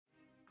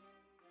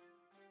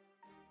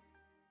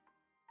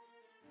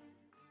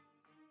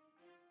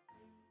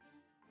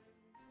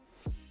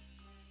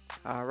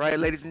All right,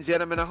 ladies and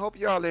gentlemen, I hope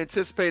you all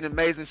anticipate an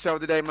amazing show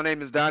today. My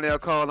name is Donnell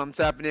Cole. I'm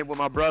tapping in with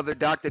my brother,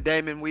 Dr.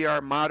 Damon. We are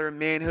Modern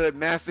Manhood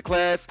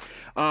Masterclass.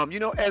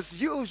 As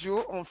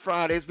usual on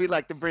Fridays, we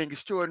like to bring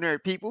extraordinary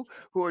people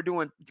who are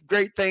doing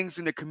great things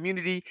in the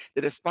community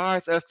that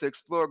inspires us to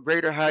explore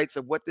greater heights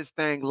of what this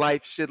thing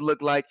life should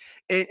look like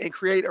and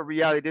create a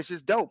reality that's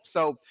just dope.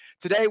 So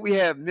today we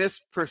have Miss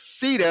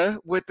Preseta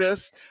with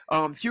us.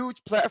 Huge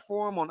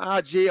platform on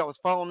IG. I was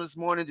following this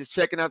morning, just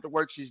checking out the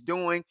work she's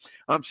doing.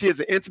 She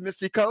is an intimacy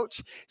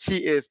coach.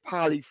 She is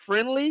poly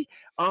friendly.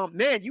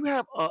 Man, you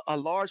have a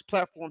large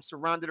platform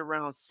surrounded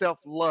around self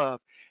love.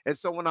 And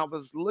so when I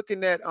was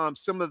looking at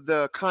some of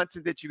the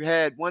content that you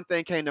had, one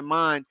thing came to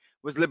mind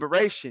was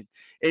liberation.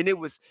 And it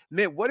was,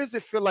 man, what does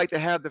it feel like to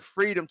have the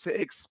freedom to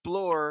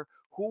explore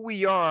who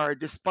we are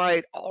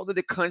despite all of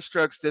the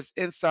constructs that's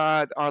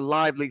inside our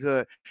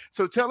livelihood?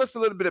 So tell us a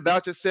little bit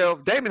about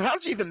yourself. Damon, how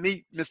did you even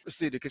meet Miss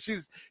Procedure? Because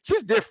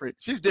she's different.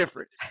 She's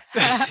different.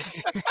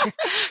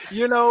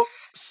 You know,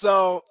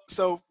 so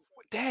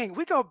dang,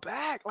 we go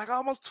back like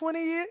almost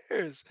 20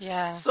 years.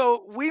 Yeah.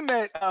 So we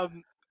met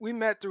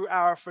through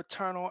our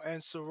fraternal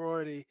and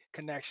sorority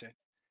connection.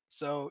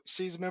 So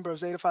she's a member of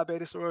Zeta Phi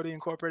Beta Sorority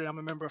Incorporated. I'm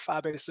a member of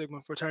Phi Beta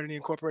Sigma Fraternity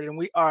Incorporated, and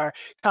we are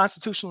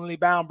constitutionally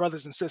bound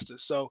brothers and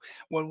sisters. So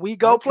when we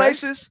go Okay.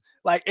 places,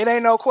 like it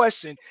ain't no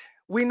question.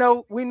 We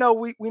know we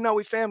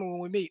family when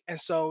we meet. And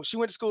so she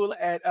went to school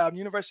at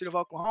University of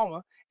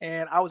Oklahoma,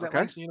 and I was at Okay.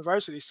 Langston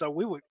University. So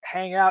we would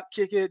hang out,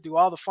 kick it, do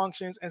all the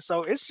functions. And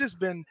so it's just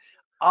been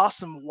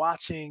awesome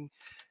watching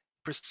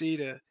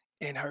Presida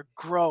and her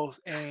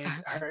growth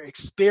and her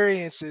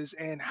experiences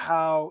and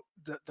how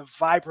the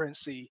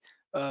vibrancy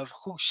of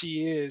who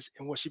she is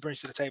and what she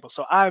brings to the table.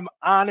 So I'm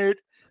honored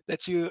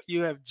that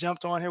you have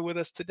jumped on here with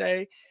us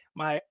today,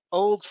 my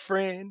old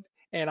friend,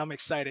 and I'm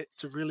excited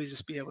to really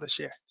just be able to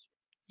share.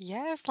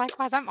 Yes,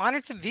 likewise. I'm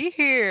honored to be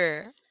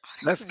here.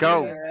 Honored Let's to be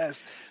go. here.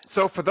 Yes.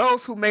 So for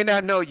those who may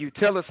not know you,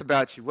 tell us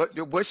about you.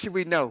 What should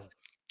we know?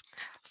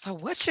 So,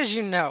 what should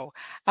you know?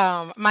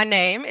 My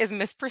name is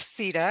Miss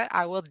Preseta.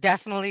 I will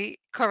definitely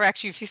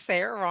correct you if you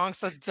say it wrong,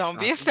 so don't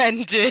be Awesome.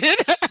 offended.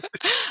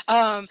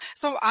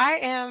 So, I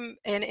am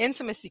an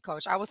intimacy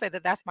coach. I will say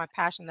that that's my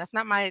passion. That's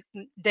not my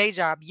day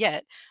job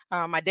yet.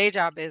 My day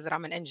job is that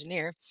I'm an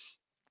engineer.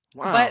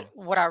 But Wow.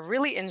 what I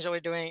really enjoy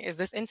doing is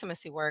this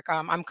intimacy work.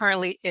 I'm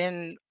currently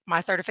in my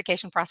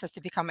certification process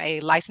to become a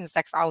licensed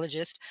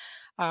sexologist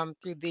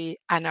through the,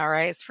 I know,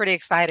 right? It's pretty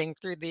exciting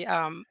through the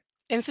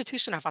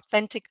Institution of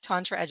Authentic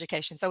Tantra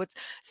Education. So it's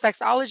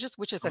sexologist,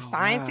 which is a Oh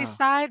sciencey wow.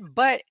 side,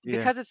 but Yeah.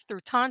 because it's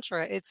through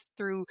Tantra, it's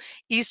through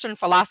Eastern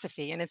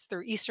philosophy and it's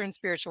through Eastern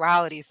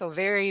spirituality. So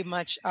very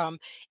much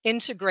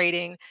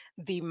integrating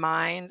the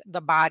mind,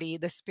 the body,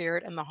 the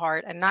spirit, and the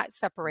heart, and not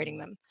separating Mm.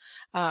 them.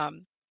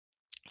 Um,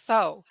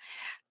 so,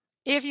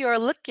 if you're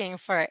looking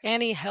for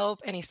any help,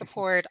 any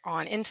support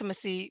on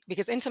intimacy,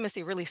 because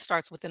intimacy really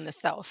starts within the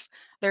self.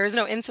 There is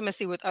no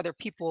intimacy with other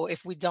people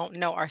if we don't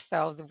know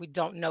ourselves, if we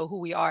don't know who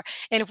we are,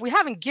 and if we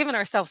haven't given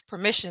ourselves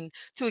permission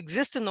to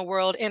exist in the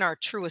world in our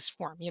truest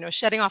form,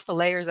 shedding off the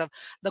layers of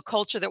the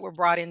culture that we're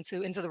brought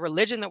into the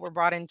religion that we're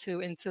brought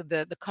into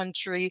the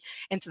country,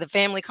 into the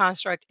family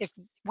construct. If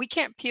we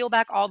can't peel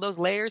back all those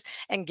layers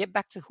and get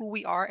back to who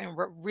we are and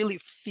what really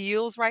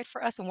feels right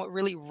for us and what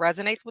really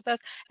resonates with us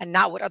and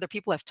not what other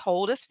people have told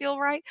us feel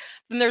right,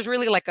 then there's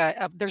really like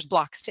there's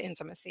blocks to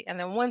intimacy. And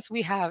then once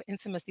we have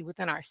intimacy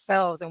within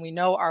ourselves and we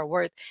know our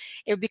worth,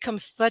 it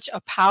becomes such a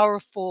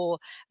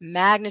powerful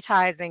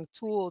magnetizing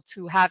tool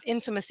to have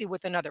intimacy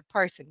with another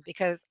person.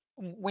 Because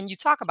when you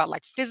talk about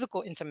like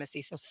physical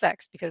intimacy, so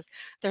sex, because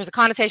there's a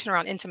connotation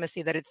around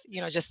intimacy that it's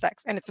just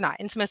sex, and it's not.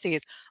 Intimacy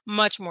is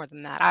much more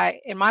than that. I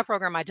In my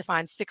program I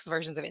define 6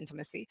 versions of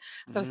intimacy.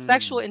 So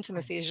sexual Mm.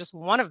 intimacy is just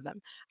one of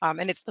them,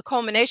 and it's the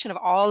culmination of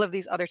all of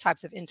these other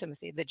types of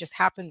intimacy that just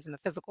happens in the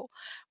physical.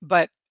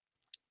 But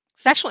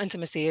sexual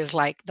intimacy is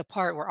like the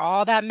part where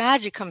all that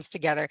magic comes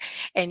together,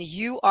 and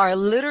you are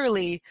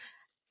literally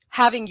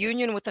having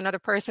union with another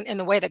person in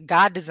the way that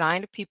God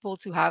designed people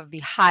to have the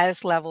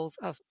highest levels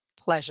of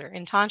pleasure.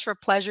 In Tantra,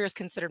 pleasure is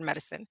considered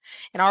medicine.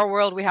 In our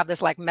world, we have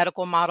this like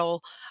medical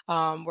model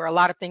where a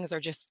lot of things are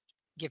just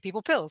give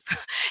people pills,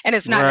 and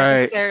it's not Right.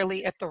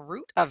 necessarily at the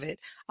root of it.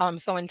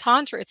 So in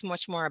Tantra, it's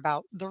much more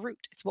about the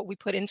root. It's what we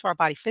put into our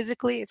body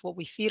physically, it's what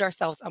we feed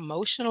ourselves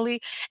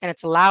emotionally, and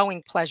it's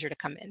allowing pleasure to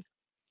come in.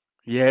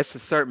 Yeah, it's a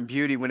certain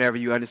beauty whenever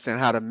you understand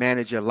how to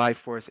manage your life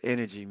force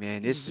energy,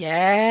 man. This is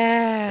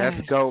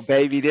let's Yes. go,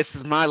 baby. This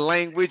is my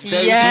language, Yes, you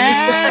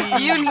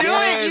baby. knew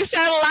it. You Yes.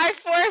 said life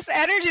force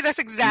energy. That's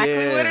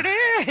exactly what Yeah.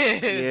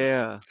 it is.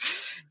 Yeah.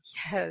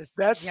 Yes,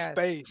 That yes.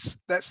 space,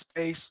 that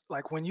space,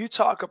 like when you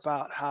talk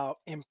about how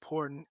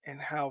important and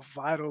how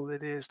vital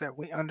it is that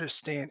we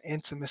understand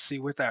intimacy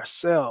with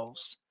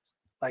ourselves,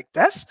 like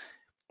that's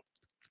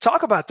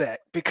talk about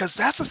that, because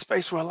that's a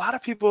space where a lot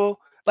of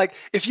people, like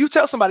if you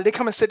tell somebody, they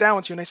come and sit down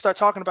with you and they start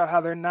talking about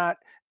how they're not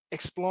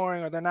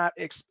exploring or they're not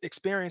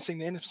experiencing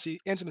the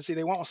intimacy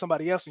they want with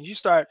somebody else, and you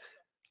start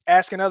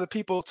asking other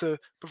people to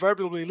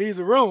proverbially leave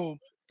the room,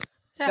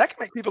 Yeah. That can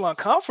make people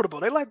uncomfortable.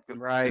 They're like,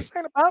 Right. this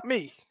ain't about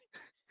me.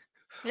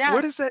 Yeah.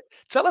 What is it?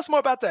 Tell us more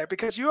about that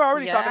because you're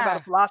already talking about a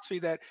Yeah. philosophy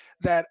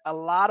that a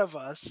lot of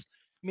us,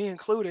 me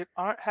included,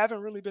 aren't haven't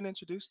really been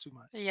introduced to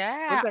much.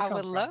 Where Yeah, did that I come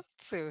would from? love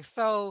to.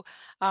 So,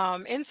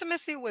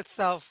 intimacy with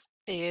self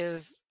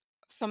is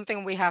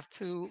something we have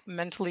to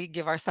mentally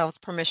give ourselves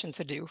permission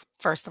to do,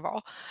 first of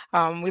all.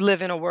 We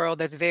live in a world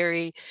that's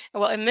very,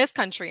 well, in this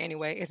country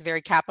anyway, it's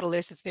very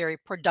capitalist, it's very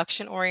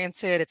production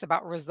oriented, it's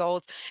about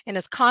results, and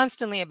it's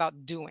constantly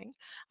about doing.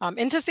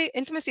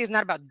 Intimacy is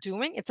not about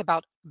doing, it's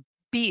about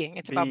being.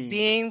 It's about Being.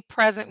 being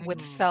present with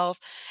Mhm. Mm, self,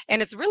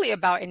 and it's really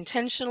about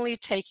intentionally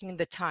taking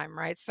the time,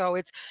 right? So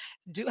it's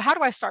do how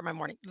do I start my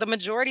morning? The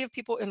majority of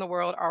people in the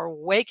world are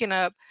waking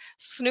up,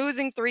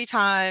 snoozing 3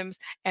 times,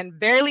 and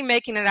barely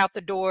making it out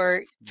the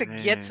door to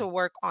get to Man.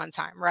 work on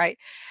time, right?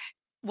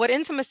 What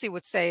intimacy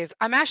would say is,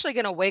 I'm actually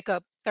going to wake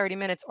up 30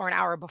 minutes or an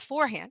hour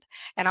beforehand,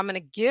 and I'm going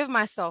to give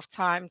myself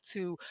time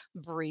to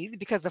breathe,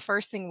 because the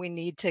first thing we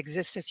need to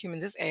exist as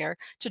humans is air,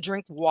 to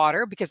drink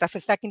water because that's the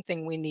second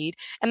thing we need,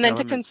 and then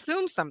to Elements.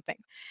 consume something.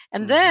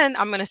 And Mhm. then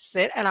I'm going to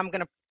sit and I'm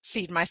going to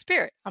feed my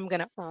spirit. I'm going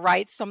to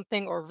write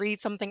something or read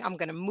something. I'm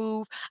going to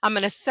move. I'm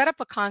going to set up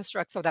a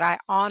construct so that I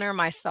honor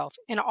myself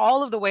in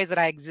all of the ways that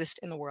I exist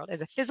in the world,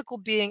 as a physical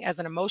being, as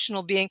an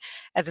emotional being,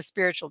 as a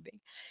spiritual being.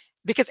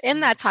 Because in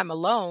mm, that time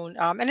alone,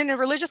 and in the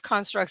religious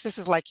constructs, this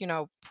is like,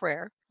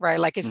 prayer, right?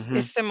 Like it's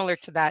Mhm. similar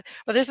to that,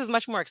 but this is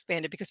much more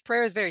expanded because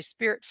prayer is very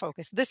spirit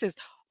focused. This is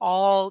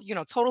all,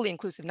 totally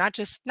inclusive, not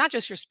just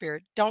your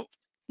spirit. Don't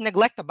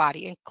neglect the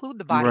body, include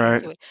the body Right.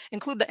 into it,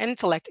 include the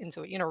intellect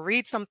into it.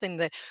 Read something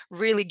that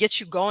really gets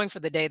you going for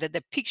the day,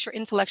 that piques your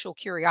intellectual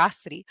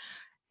curiosity,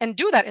 and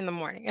do that in the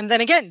morning. And then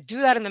again,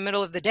 do that in the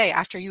middle of the day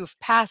after you've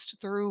passed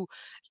through,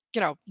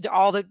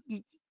 all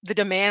the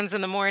demands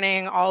in the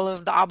morning, all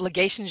of the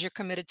obligations you're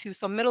committed to.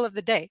 So middle of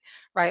the day,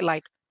 right?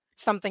 Like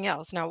something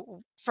else. Now,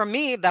 for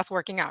me, that's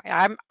working out.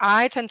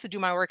 I tend to do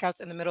my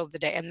workouts in the middle of the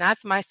day, and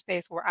that's my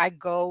space where I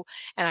go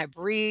and I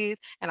breathe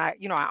and I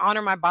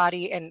honor my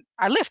body and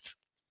I lift.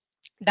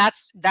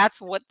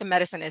 That's what the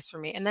medicine is for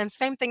me. And then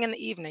same thing in the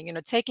evening,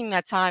 taking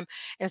that time,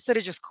 instead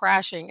of just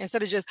crashing,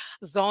 instead of just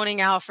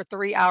zoning out for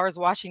 3 hours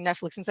watching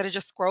Netflix, instead of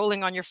just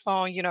scrolling on your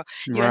phone. You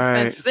done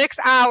spend Right. 6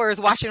 hours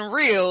watching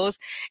reels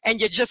and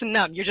you're just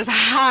numb, you're just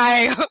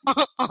high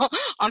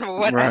on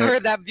Right. whatever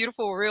that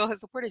beautiful reel has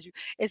supported you.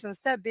 It's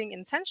instead being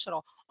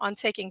intentional on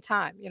taking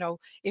time.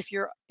 If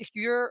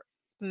your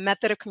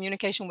method of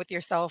communication with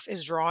yourself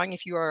is drawing,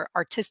 if you are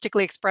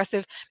artistically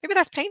expressive, maybe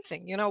that's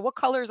painting. What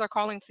colors are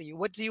calling to you?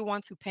 What do you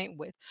want to paint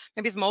with?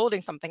 Maybe it's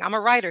molding something. I'm a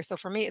writer, so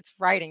for me it's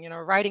writing.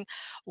 Writing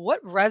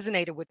what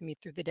resonated with me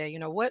through the day.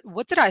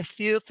 What did I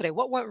feel today?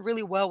 What went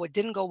really well? What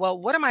didn't go well?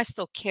 What am I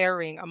still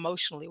carrying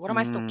emotionally? What am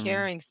I still Mm.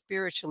 carrying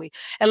spiritually?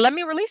 And let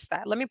me release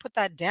that. Let me put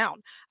that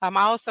down. I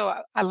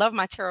love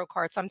my tarot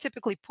cards. So I'm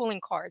typically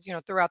pulling cards,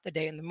 throughout the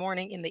day, in the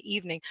morning, in the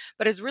evening.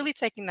 But it's really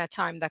taking that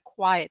time, that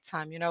quiet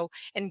time,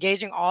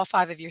 engaging all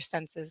five of your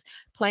senses,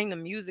 playing the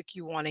music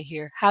you want to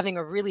hear, having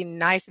a really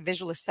nice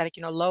visual aesthetic,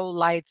 low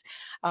lights,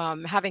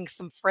 having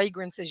some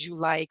fragrances you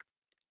like,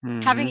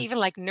 having Mhm. even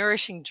like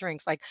nourishing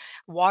drinks, like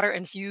water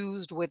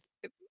infused with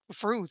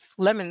fruits,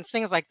 lemons,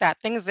 things like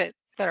that, things that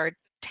are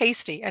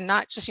tasty and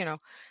not just,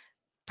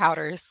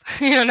 powders,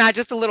 not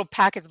just the little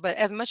packets, but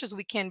as much as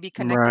we can be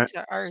connected Right.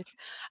 to earth.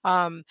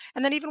 And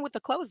then even with the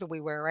clothes that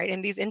we wear, right?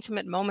 In these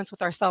intimate moments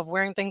with ourselves,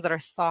 wearing things that are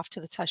soft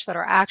to the touch, that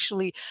are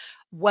actually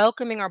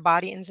welcoming our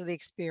body into the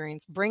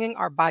experience, bringing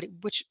our body,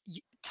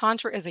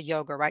 Tantra is a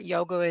yoga, right?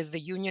 Yoga is the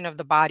union of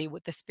the body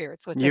with the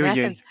spirit. So it's in Union.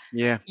 essence,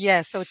 Yeah.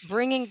 yes, so it's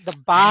bringing the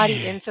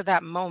body Man. into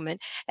that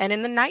moment. And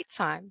in the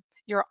nighttime,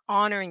 you're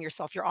honoring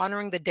yourself. You're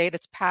honoring the day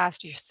that's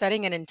passed. You're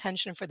setting an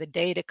intention for the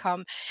day to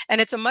come. And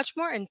it's a much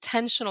more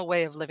intentional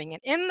way of living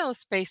it in those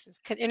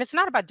spaces. And it's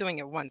not about doing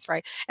it once,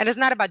 right? And it's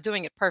not about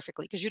doing it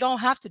perfectly, because you don't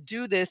have to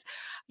do this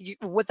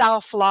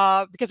without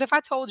flaw. Because if I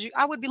told you,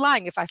 I would be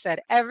lying if I said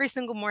every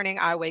single morning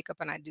I wake up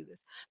and I do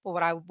this. But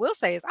what I will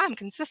say is I'm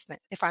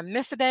consistent. If I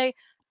miss a day,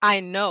 I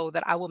know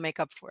that I will make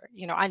up for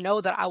it. I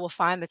know that I will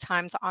find the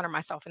time to honor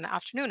myself in the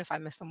afternoon if I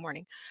miss the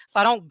morning. So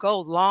I don't go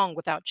long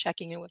without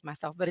checking in with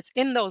myself, but it's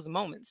in those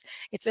moments.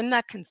 It's in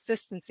that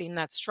consistency, in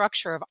that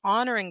structure of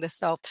honoring the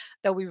self,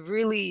 that we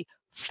really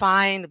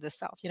find the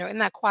self, in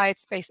that quiet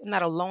space, in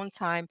that alone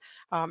time,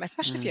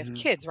 especially if you have Mhm.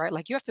 kids, right?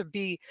 Like you have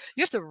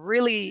to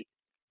really,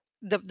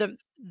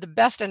 the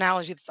best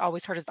analogy that's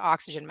always heard is the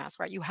oxygen mask,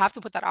 right? You have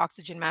to put that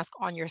oxygen mask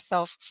on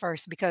yourself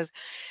first, because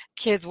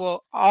kids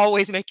will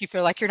always make you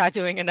feel like you're not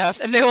doing enough,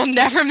 and they will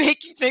never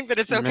make you think that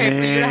it's okay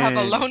for you to have Man.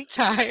 alone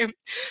time.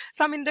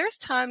 So, I mean, there's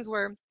times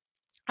where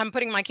I'm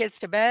putting my kids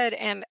to bed,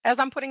 and as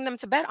I'm putting them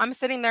to bed, I'm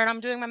sitting there and I'm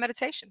doing my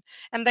meditation.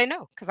 And they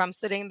know, because I'm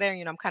sitting there,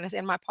 I'm kind of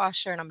in my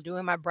posture and I'm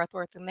doing my breath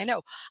work, and they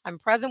know I'm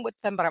present with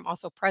them, but I'm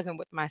also present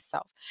with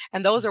myself.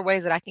 And those are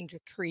ways that I can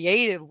get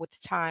creative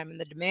with time and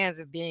the demands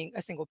of being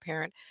a single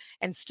parent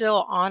and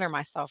still honor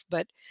myself.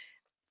 But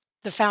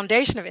the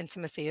foundation of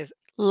intimacy is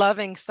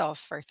loving self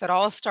first. It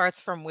all starts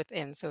from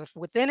within. So if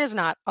within is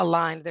not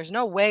aligned, there's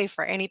no way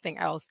for anything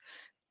else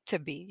to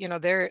be.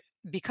 There,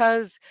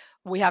 because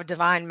we have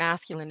divine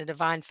masculine and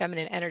divine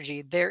feminine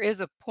energy, there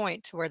is a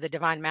point to where the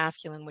divine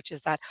masculine, which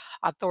is that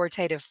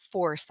authoritative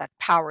force, that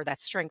power,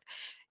 that strength,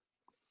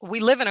 we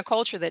live in a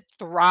culture that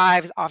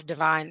thrives off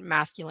divine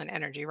masculine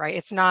energy, right?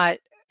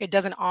 It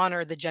doesn't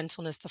honor the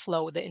gentleness, the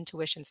flow, the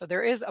intuition. So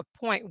there is a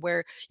point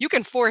where you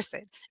can force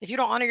it. If you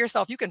don't honor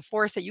yourself, you can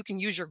force it. You can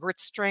use your grit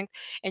strength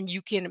and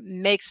you can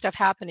make stuff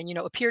happen and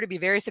appear to be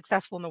very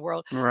successful in the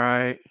world.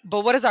 Right.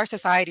 But what does our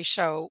society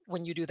show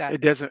when you do that?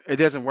 It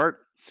doesn't work.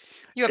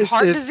 You have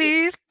heart It's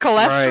disease,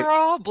 right.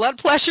 cholesterol, blood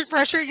pressure,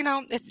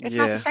 it's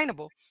not Yeah.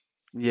 sustainable.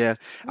 Yeah,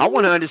 I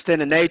want to Woo.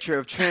 understand the nature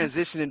of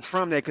transitioning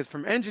from that, because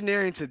from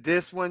engineering to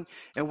this one,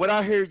 and what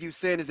I hear you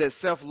saying is that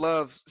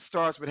self-love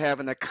starts with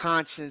having a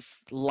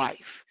conscious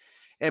life.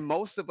 And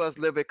most of us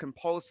live a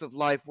compulsive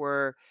life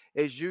where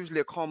it's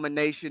usually a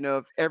culmination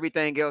of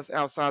everything else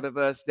outside of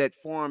us that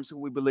forms who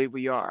we believe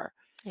we are.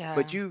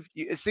 But Yeah.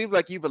 it seems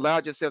like you've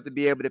allowed yourself to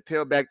be able to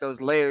peel back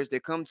those layers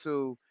that come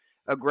to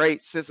a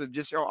great sense of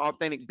just your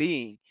authentic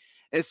being.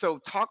 And so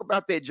talk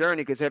about that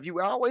journey, because have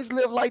you always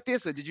lived like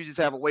this, or did you just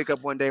have a wake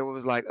up one day where it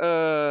was like,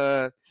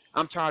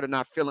 I'm tired of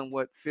not feeling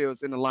what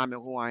feels in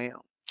alignment with who I am?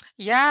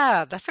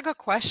 Yeah, that's a good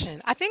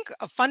question. I think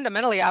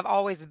fundamentally, I've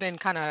always been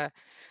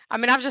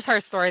I've just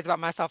heard stories about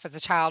myself as a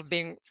child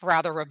being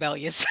rather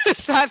rebellious.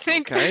 So I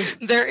think Okay.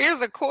 there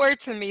is a core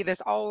to me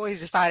that's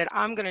always decided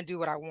I'm going to do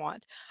what I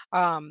want.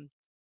 Um,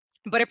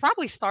 but it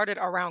probably started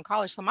around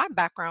college. So my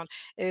background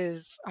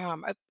is,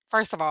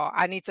 first of all,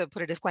 I need to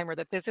put a disclaimer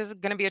that this is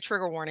going to be a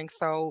trigger warning.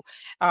 So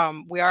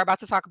we are about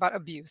to talk about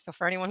abuse. So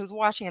for anyone who's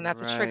watching and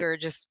that's a Right. trigger,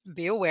 just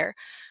be aware.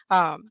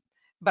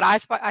 But I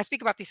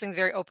speak about these things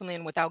very openly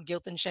and without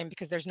guilt and shame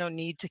because there's no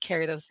need to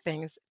carry those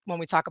things when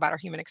we talk about our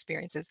human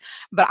experiences.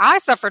 But I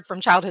suffered from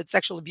childhood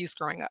sexual abuse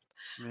growing up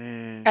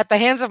Man. at the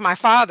hands of my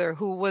father,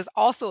 who was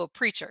also a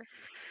preacher.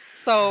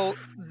 So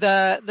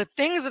the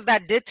things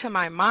that did to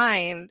my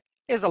mind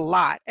is a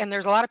lot, and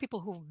there's a lot of people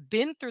who've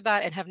been through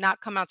that and have not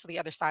come out to the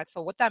other side.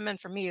 So what that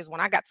meant for me is when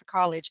I got to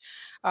college,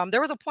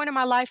 there was a point in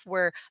my life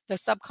where the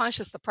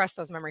subconscious suppressed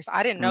those memories.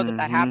 I didn't know that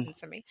that Mm-hmm. happened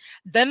to me.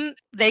 Then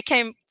they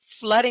came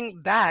flooding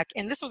back,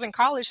 and this was in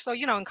college. So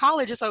in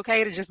college it's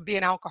okay to just be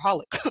an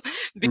alcoholic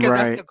because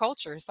that's Right. the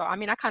culture. So I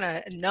mean, I kind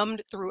of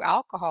numbed through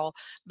alcohol,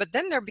 but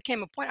then there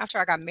became a point after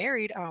I got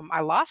married. I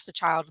lost a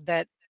child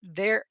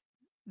there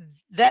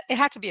that it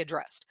had to be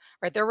addressed,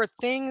 right? There were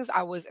things.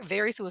 I was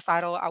very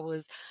suicidal. I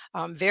was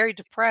very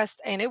depressed,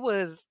 and it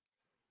was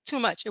too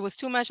much. It was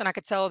too much, and I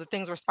could tell that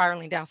things were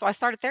spiraling down. So I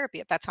started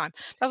therapy at that time.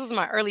 That was in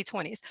my early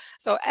 20s.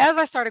 So as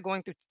I started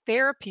going through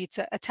therapy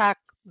to attack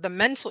the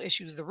mental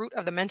issues, the root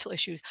of the mental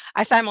issues,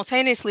 I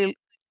simultaneously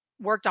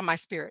worked on my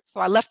spirit.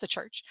 So I left the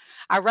church.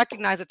 I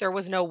recognized that there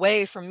was no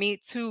way for me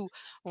to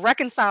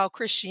reconcile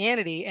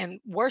Christianity and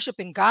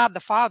worshiping God the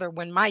Father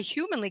when my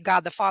humanly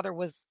God the Father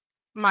was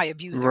my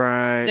abuser.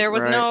 Right. There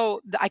was Right.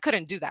 I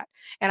couldn't do that.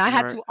 And I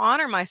had Right. to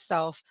honor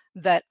myself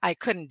that I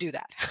couldn't do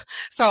that.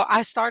 So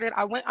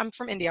I'm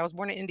from India. I was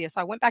born in India. So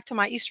I went back to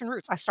my Eastern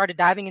roots. I started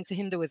diving into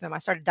Hinduism. I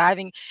started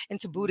diving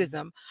into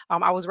Buddhism.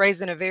 I was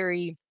raised in a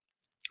very,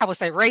 I would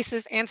say,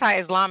 racist,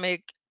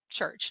 anti-Islamic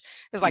church.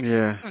 It was like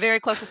Yeah. very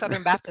close to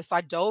Southern Baptist. So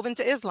I dove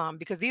into Islam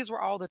because these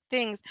were all the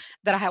things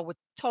that I had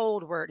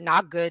told were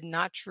not good,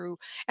 not true.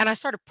 And I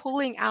started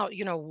pulling out,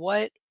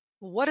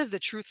 what is the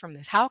truth from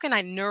this? How can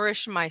I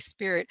nourish my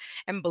spirit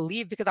and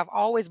believe? Because I've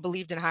always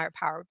believed in higher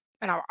power.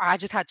 And I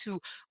just had to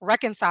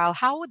reconcile,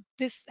 how would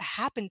this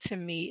happen to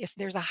me if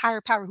there's a higher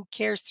power who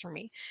cares for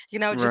me?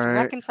 Just Right.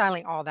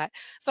 reconciling all that.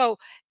 So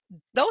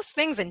those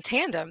things in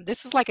tandem,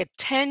 this was like a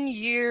 10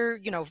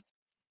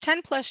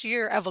 plus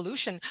year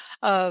evolution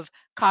of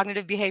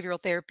cognitive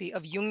behavioral therapy,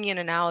 of Jungian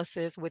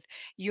analysis, with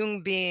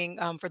Jung being,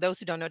 for those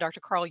who don't know,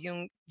 Dr. Carl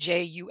Jung,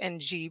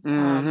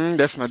 Jung.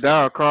 That's my S-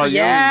 dog, Carl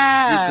Jung.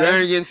 yeah,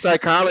 Jungian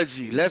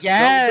psychology. Let's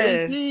go, yes.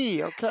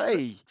 baby. So,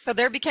 Okay. so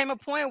there became a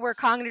point where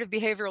cognitive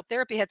behavioral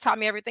therapy had taught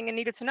me everything I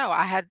needed to know.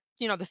 I had,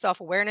 the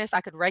self-awareness.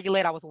 I could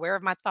regulate. I was aware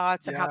of my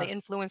thoughts and how they Yeah.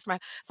 influenced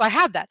so I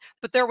had that,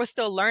 but there was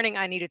still learning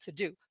I needed to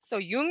do. So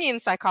Jungian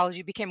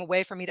psychology became a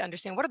way for me to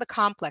understand what are the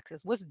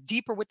complexes, what's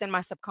deeper within my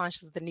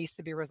subconscious that needs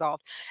to be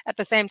resolved. At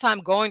the same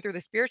time, going through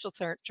the spiritual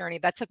journey,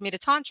 that took me to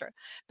Tantra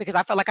because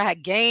I felt like I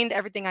had gained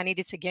everything I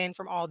needed to gain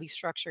from all these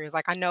structures.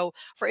 Like I know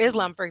for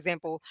Islam, for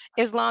example,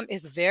 Islam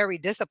is very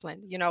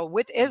disciplined.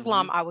 With Mm-hmm.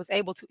 Islam, I was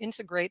able to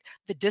integrate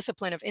the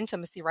discipline of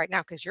intimacy right now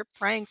because you're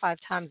praying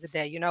 5 times a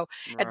day, and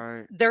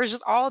Right. there's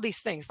just all these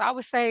things. So I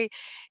would say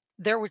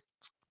there were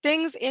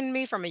things in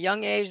me from a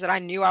young age that I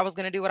knew I was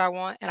going to do what I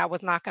want and I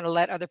was not going to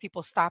let other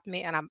people stop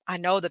me. And I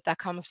know that that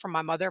comes from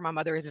my mother. My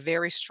mother is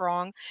very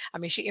strong. I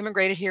mean, she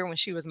immigrated here when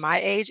she was my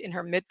age in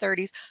her mid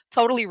 30s,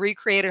 totally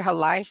recreated her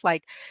life.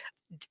 Like,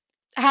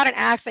 had an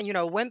accent,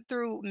 went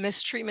through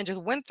mistreatment,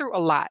 just went through a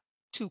lot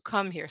to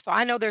come here. So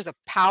I know there's a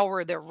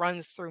power that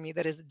runs through me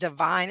that is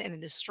divine and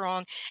it is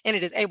strong and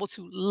it is able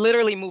to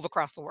literally move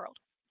across the world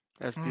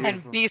That's Mm,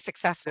 and beautiful. be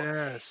successful.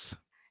 yes.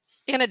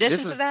 In This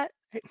addition is to that,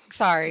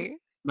 sorry.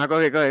 now. Go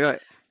ahead. Go ahead. Go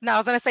ahead. No, I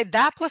was gonna say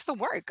that plus the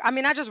work. I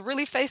mean, I just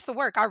really faced the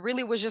work. I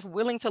really was just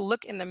willing to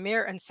look in the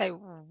mirror and say,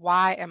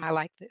 "Why am I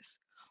like this?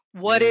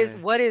 Yeah.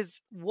 What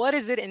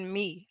is it in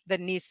me that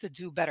needs to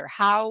do better?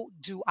 How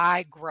do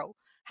I grow?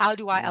 How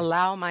do I Yeah.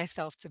 allow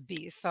myself to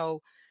be?"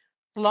 So,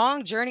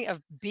 long journey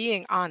of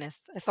being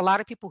honest. It's a lot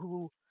of people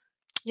who,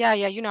 yeah,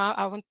 yeah,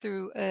 I went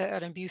through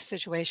an abuse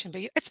situation,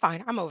 but it's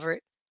fine. I'm over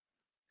it.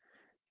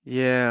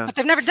 Yeah. But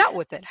they've never dealt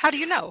with it. How do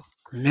you know?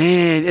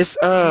 Man,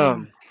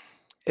 Mm.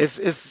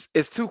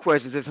 it's two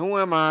questions. It's who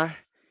am I?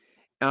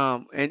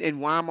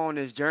 And why I'm on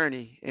this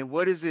journey, and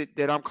what is it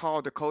that I'm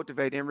called to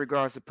cultivate in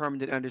regards to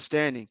permanent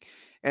understanding.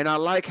 And I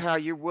like how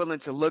you're willing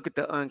to look at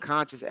the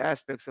unconscious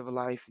aspects of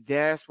life.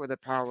 That's where the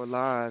power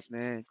lies,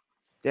 man.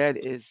 That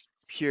is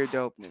pure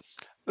dopeness.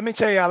 Let me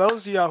tell y'all,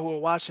 those of y'all who are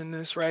watching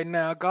this right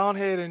now, go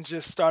ahead and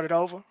just start it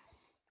over.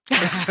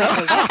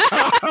 Because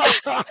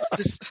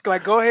just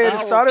like go ahead and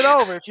Oh, start it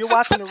over. If you're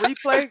watching the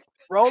replay,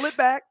 roll it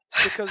back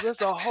because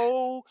there's a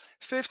whole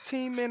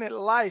 15-minute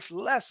life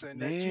lesson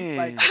that you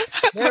like. man,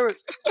 There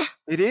is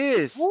it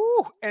is.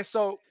 woo. And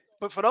so,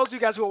 but for those of you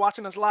guys who are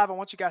watching us live, I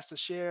want you guys to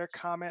share,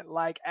 comment,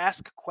 like,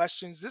 ask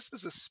questions. This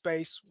is a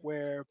space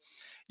where,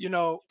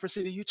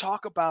 Priscilla, you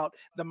talk about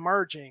the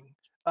merging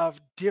of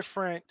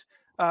different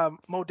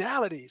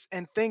modalities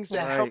and things that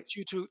Yeah. Right. helped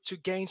you to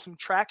gain some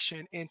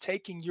traction in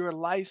taking your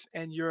life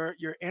and your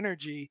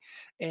energy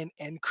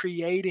and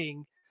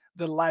creating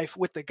the life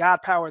with the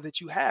God power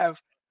that you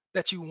have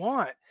that you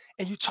want.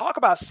 And you talk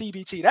about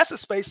CBT. That's a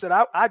space that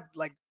I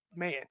like,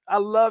 man, I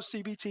love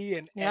CBT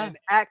Yeah. and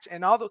ACT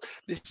and all the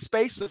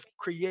space of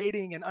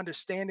creating and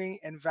understanding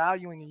and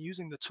valuing and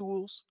using the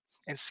tools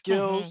and Mhm.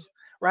 skills,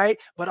 right?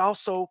 But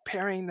also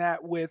pairing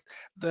that with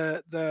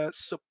the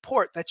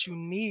support that you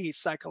need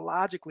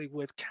psychologically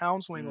with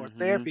counseling or Mm-hmm.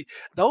 therapy.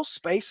 Those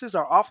spaces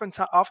are often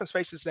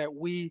spaces that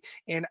we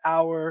in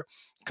our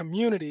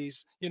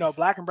communities,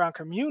 Black and brown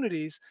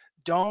communities,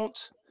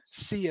 don't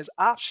see as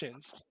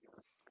options.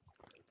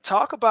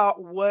 Talk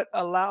about what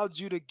allowed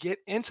you to get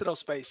into those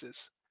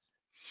spaces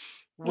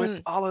with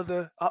Mm. all of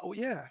the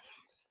yeah.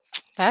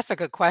 That's a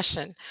good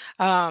question.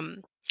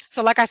 Um,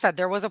 so, like I said,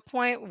 there was a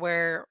point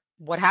where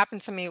what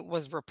happened to me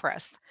was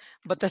repressed,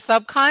 but the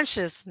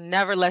subconscious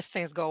never lets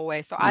things go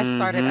away. So, I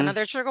started Mm-hmm.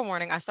 another trigger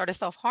warning. I started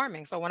self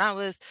harming. So, when I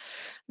was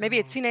maybe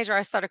a Mm, teenager,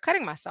 I started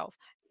cutting myself.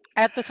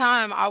 At the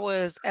time, I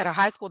was at a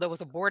high school that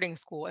was a boarding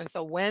school, and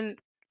so when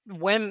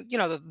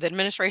the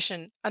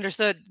administration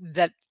understood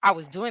that I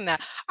was doing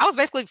that, I was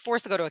basically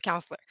forced to go to a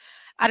counselor.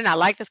 I did not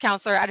like this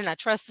counselor. I did not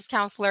trust this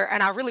counselor,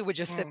 and I really would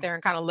just sit mm, there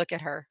and kind of look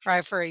at her,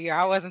 right, for a year.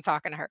 I wasn't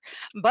talking to her.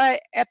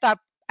 But at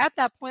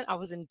that point, I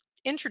was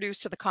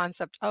introduced to the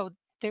concept, oh,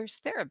 there's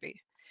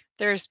therapy.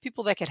 There's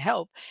people that could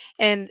help.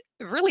 And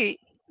really,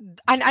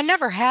 I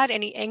never had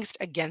any angst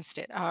against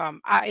it.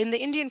 In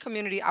the Indian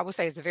community, I would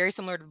say it's very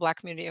similar to the Black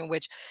community, in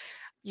which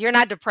you're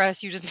not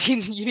depressed. You just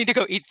you need to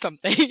go eat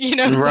something. You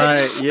know, it's like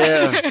Right.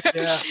 Yeah.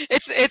 yeah.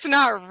 it's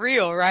not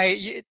real,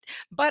 right?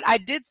 But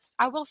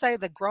I will say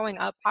that growing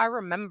up, I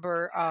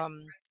remember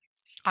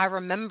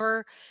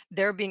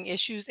there being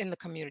issues in the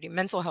community,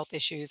 mental health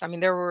issues. I mean,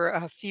 there were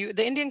a few.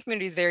 The Indian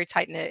community is very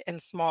tight knit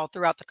and small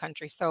throughout the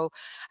country. So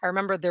I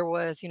remember there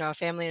was, a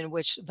family in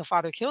which the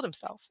father killed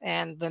himself,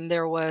 and then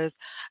there was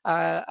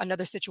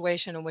another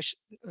situation in which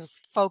it was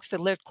folks that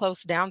lived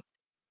close down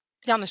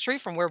the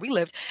street from where we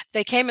lived.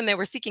 They came and they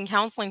were seeking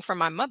counseling from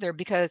my mother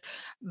because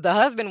the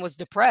husband was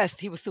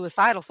depressed. He was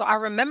suicidal. So I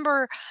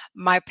remember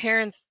my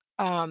parents,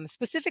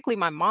 specifically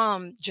my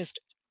mom, just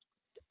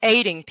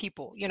aiding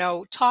people,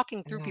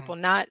 talking through Mm, people,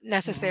 not mhm,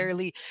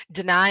 necessarily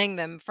denying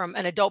them from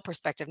an adult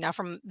perspective. Now,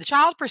 from the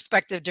child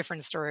perspective,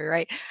 different story,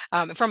 right?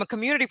 From a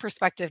community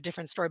perspective,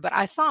 different story. But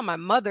I saw my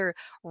mother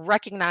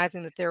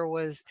recognizing that there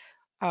was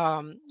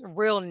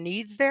real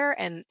needs there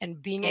and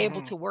being able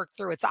mhm, to work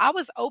through it. So I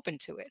was open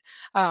to it.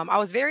 I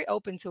was very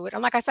open to it.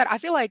 And like I said, I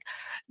feel like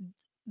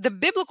the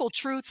biblical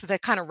truths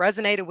that kind of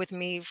resonated with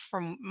me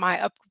from my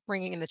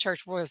upbringing in the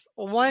church was,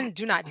 one,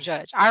 do not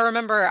judge. I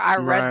remember I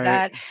read Right.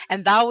 that,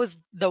 and that was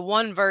the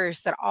one verse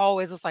that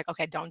always was like,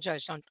 okay, don't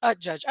judge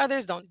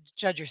others, don't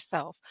judge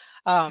yourself.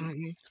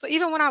 mhm, So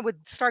even when I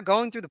would start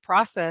going through the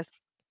process,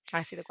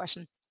 I see the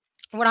question.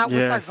 When I would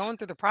Yeah. start going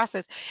through the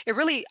process, it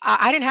really,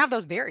 I didn't have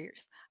those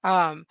barriers.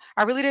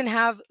 I really didn't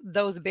have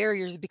those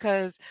barriers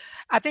because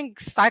I think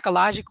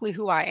psychologically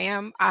who I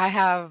am, I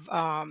have,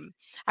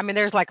 I mean,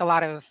 there's like a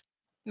lot of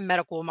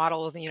medical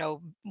models and,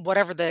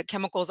 whatever the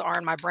chemicals are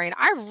in my brain.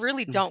 I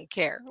really don't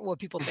care what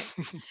people think.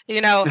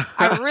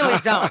 I really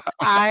don't.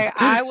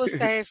 I will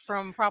say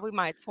from probably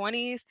my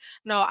 20s,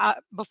 no,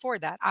 before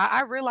that,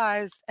 I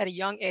realized at a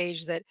young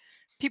age that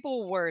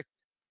people were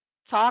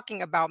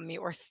talking about me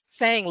or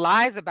saying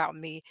lies about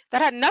me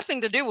that had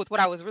nothing to do with what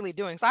I was really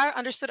doing. So I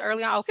understood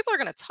early on, oh, people are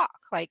going to talk.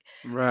 Like,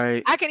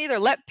 Right. I can either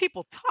let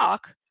people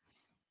talk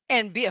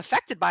and be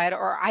affected by it,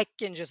 or I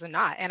can just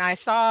not. And I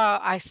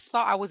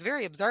was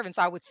very observant.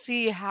 So I would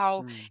see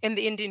how Mm. in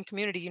the Indian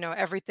community,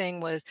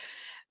 everything was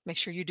make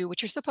sure you do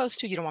what you're supposed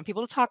to. You don't want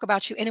people to talk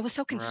about you. And it was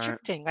so Right.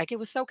 constricting. Like it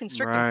was so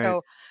constricting. Right.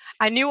 So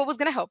I knew it was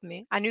going to help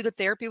me. I knew that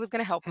therapy was going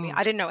to help me. Mm,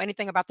 I didn't know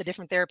anything about the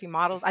different therapy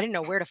models. I didn't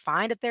know where to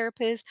find a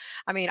therapist.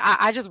 I mean,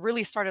 I just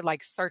really started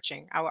like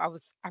searching. I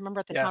remember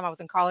at the yeah. time I was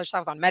in college, so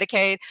I was on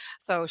Medicaid.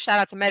 So shout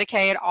out to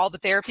Medicaid. All the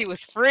therapy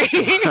was free.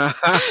 Because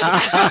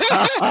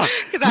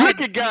I had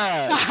Look at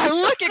God.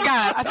 look at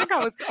God. I think I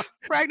was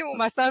pregnant with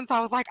my son, so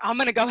I was like, I'm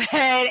gonna go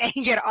ahead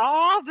and get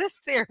all this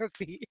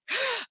therapy.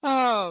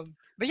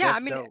 But yeah, I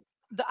That's mean, dope.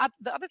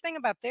 the other thing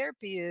about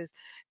therapy is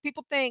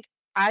people think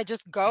I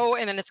just go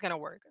and then it's gonna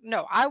work.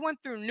 No, I went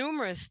through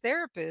numerous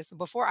therapists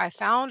before I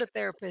found a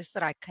therapist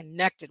that I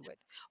connected with.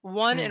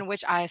 One Mm, in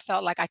which I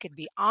felt like I could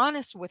be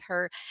honest with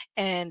her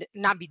and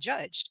not be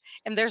judged.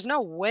 And there's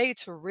no way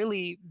to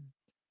really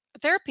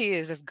therapy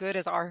is as good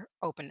as our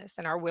openness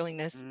and our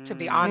willingness to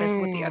be honest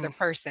with the other mm.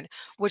 person,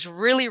 which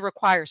really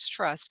requires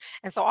trust.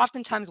 And so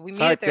oftentimes we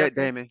meet a Type that,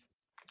 therapist. Damon.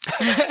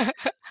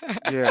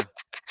 Yeah.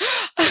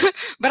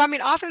 But I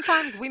mean,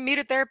 oftentimes we meet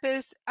a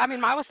therapist. I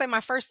mean, I would say my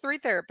first three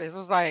therapists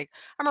was like,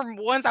 I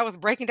remember once I was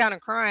breaking down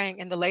and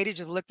crying, and the lady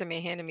just looked at me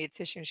and handed me a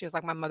tissue, and she was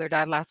like, "My mother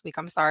died last week.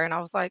 I'm sorry." And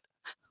I was like,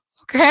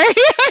 "Okay."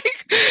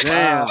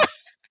 Wow. Damn.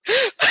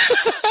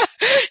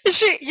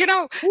 She, you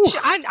know, Whew.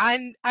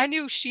 I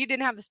knew she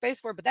didn't have the space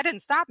for it, but that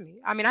didn't stop me.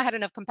 I mean, I had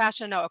enough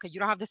compassion to know, okay, you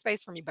don't have the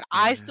space for me, but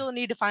I Yeah. still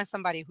need to find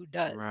somebody who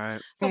does. Right.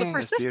 So Mm,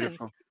 That's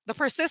beautiful. the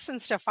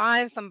persistence to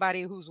find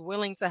somebody who's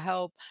willing to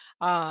help,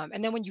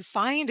 and then when you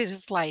find it,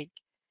 it's like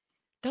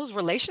those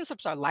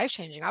relationships are life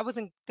changing. I was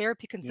in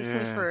therapy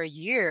consistently Yeah. for a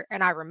year,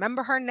 and I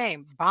remember her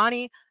name,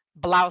 Bonnie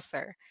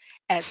Blouser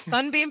at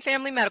Sunbeam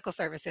Family Medical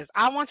Services.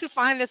 I want to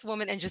find this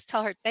woman and just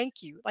tell her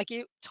thank you. Like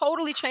it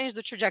totally changed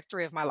the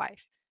trajectory of my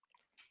life.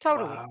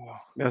 Totally. wow.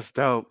 That's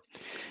dope.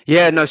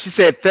 Yeah, no, she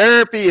said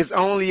therapy is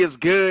only as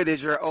good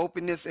as your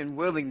openness and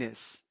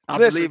willingness. I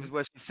believe is Listen,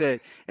 what she said. And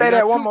say there are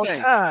that one two more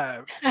things.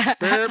 time.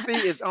 Therapy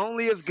is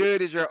only as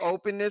good as your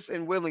openness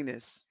and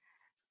willingness.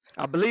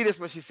 I believe that's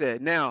what she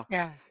said. Now,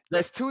 Yeah.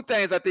 there's two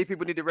things I think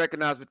people need to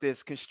recognize with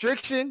this: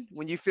 constriction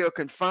when you feel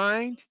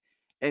confined,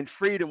 and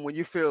freedom when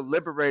you feel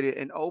liberated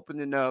and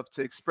open enough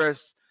to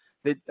express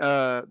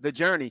the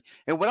journey.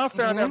 And what I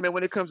found out, Hmm. man,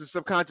 when it comes to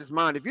subconscious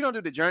mind, if you don't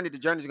do the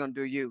journey's gonna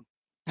do you.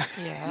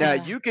 Now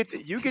Yeah. you get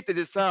to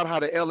decide how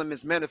the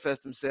elements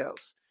manifest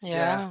themselves. Yeah.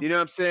 Yeah. You know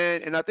what I'm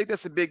saying? And I think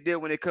that's a big deal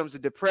when it comes to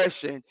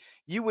depression.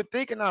 You would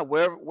think in our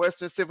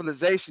Western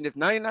civilization, if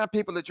 99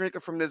 people are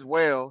drinking from this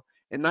well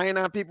and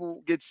 99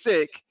 people get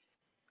sick,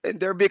 and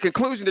there'd be a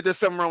conclusion that there's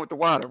something wrong with the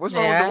water. What's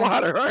wrong with the Yeah.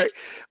 water, right?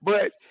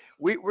 But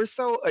we're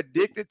so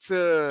addicted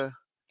to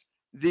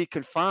the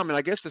confinement,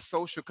 I guess the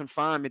social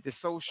confinement, the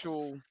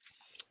social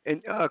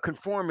and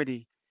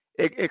conformity.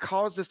 It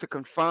causes us to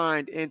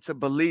confine into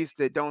beliefs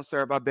that don't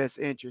serve our best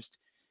interest.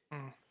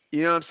 Mm,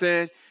 You know what I'm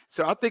saying?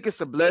 So I think it's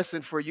a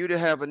blessing for you to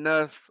have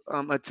enough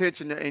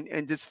attention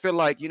and just feel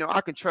like,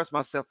 I can trust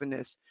myself in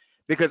this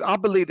because I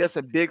believe that's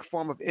a big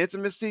form of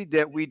intimacy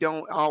that we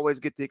don't always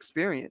get to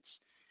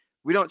experience.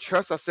 We don't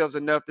trust ourselves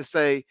enough to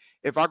say,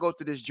 if I go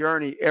through this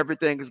journey,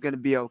 everything is going to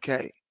be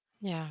okay.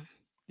 Yeah.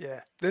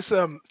 yeah. This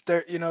there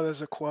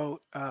there's a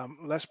quote.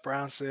 Les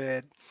Brown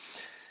said,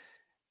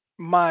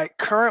 "My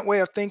current way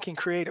of thinking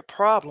created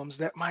problems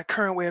that my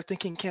current way of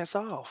thinking can't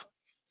solve."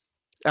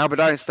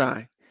 Albert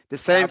Einstein, the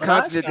same Albert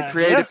constant that you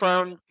Einstein. Yeah. created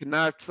from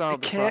cannot It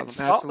solve the can't problem.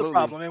 solve the Absolutely.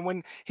 problem. And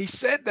when he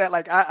said that,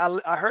 like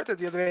I heard that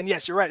the other day, and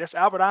yes, you're right. That's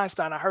Albert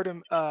Einstein. I heard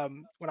him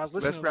when I was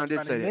Les listening to Les Brown did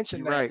Brown. He say that. You're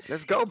mentioned that right.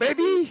 Let's go,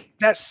 baby.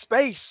 that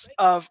space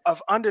of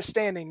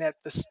understanding that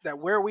that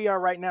where we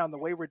are right now and the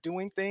way we're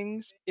doing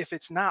things, if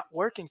it's not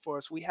working for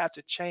us, we have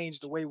to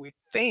change the way we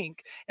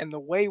think and the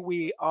way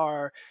we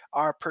are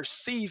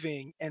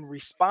perceiving and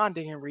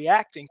responding and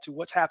reacting to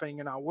what's happening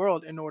in our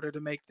world in order to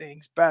make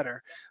things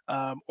better,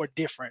 or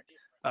different,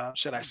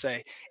 should I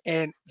say.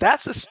 And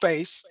that's a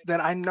space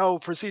that I know,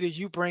 Presita,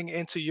 you bring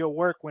into your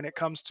work when it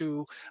comes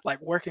to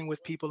like working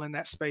with people in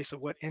that space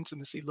of what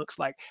intimacy looks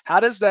like. How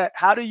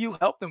do you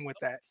help them with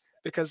that?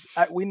 Because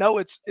we know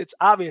it's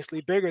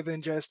obviously bigger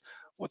than just,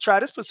 well, try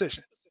this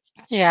position.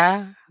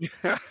 Yeah.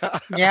 Yeah,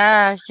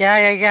 yeah,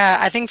 yeah, yeah.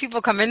 I think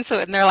people come into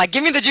it and they're like,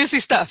 "Give me the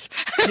juicy stuff."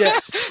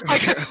 Yes.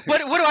 Like, what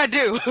do I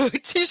do?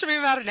 Teach me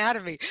about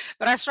anatomy.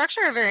 But I structure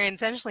it very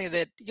intentionally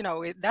that,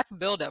 that's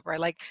buildup, right?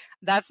 Like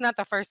that's not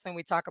the first thing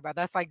we talk about.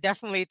 That's like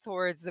definitely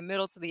towards the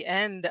middle to the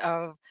end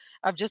of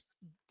just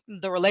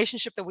the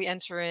relationship that we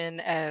enter in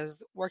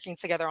as working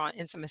together on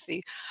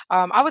intimacy.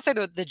 I would say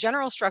the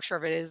general structure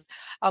of it is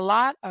a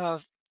lot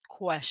of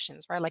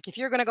questions, right? Like if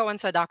you're going to go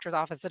into a doctor's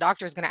office, the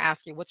doctor is going to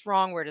ask you what's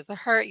wrong, where does it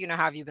hurt, how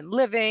have you been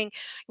living,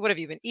 what have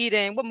you been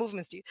eating, what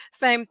movements do you,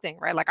 same thing,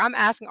 right? Like I'm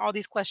asking all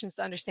these questions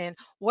to understand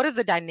what is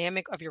the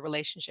dynamic of your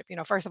relationship.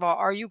 First of all,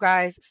 are you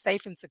guys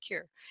safe and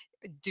secure?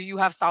 do you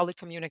have solid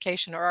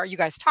communication, or are you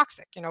guys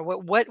toxic?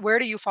 Where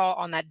do you fall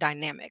on that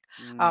dynamic?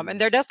 And Mm,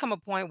 there does come a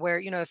point where,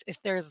 if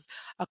there's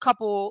a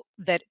couple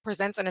that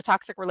presents in a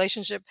toxic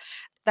relationship,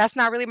 that's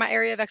not really my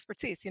area of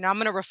expertise. I'm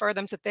going to refer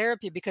them to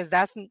therapy, because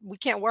we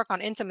can't work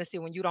on intimacy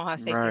when you don't have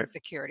safety right, and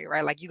security,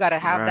 right? Like, you got to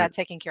have right. that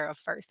taken care of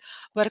first.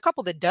 But a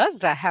couple that does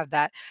that have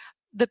that,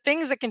 the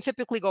things that can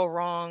typically go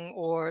wrong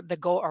or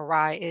that go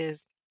awry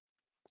is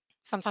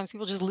sometimes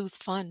people just lose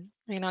fun.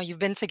 You've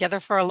been together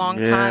for a long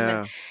time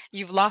and Yeah.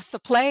 you've lost the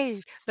play.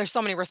 There's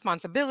so many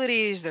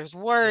responsibilities, there's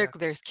Yeah. work,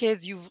 there's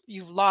kids,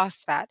 you've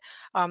lost that.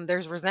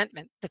 There's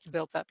resentment that's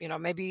built up.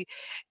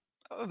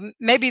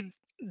 Maybe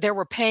there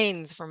were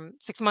pains from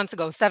 6 months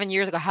ago, 7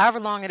 years ago, however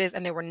long it is,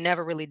 and they were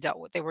never really dealt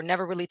with. They were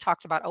never really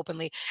talked about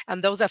openly,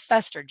 and those have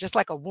festered, just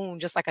like a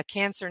wound, just like a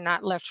cancer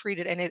not left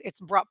treated, and it's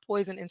brought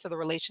poison into the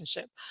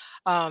relationship.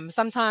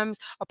 Sometimes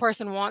a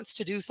person wants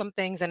to do some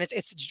things, and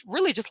it's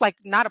really just like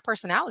not a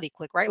personality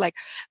click, right? Like,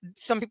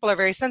 some people are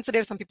very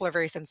sensitive, some people are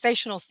very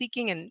sensational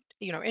seeking, and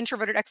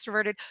introverted,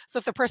 extroverted. So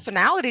if the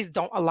personalities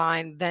don't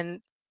align,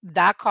 then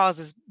that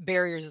causes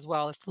barriers as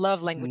well. If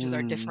love languages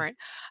are Mm. different,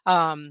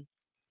 um,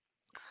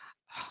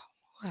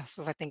 what else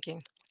was I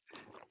thinking?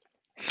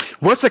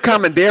 What's a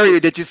common barrier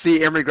that you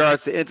see in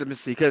regards to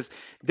intimacy? Because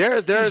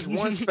there's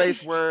one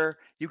space where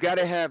you got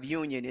to have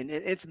union and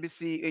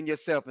intimacy in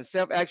yourself and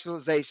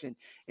self-actualization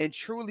and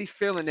truly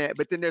feeling that.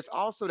 But then there's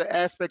also the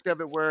aspect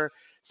of it where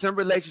some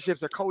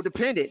relationships are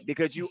codependent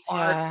because you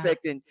are Yeah,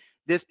 expecting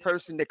this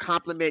person to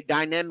complement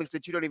dynamics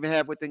that you don't even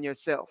have within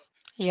yourself.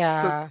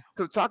 So yeah.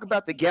 so talk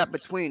about the gap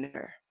between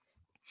there.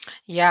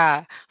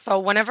 Yeah. So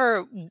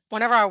whenever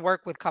I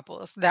work with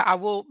couples, that I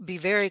will be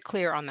very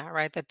clear on that,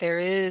 right? That there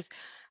is,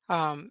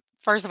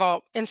 first of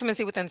all,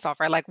 intimacy within self,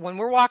 right? Like, when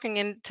we're walking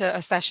into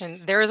a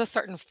session, there is a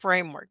certain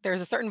framework,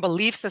 there's a certain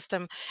belief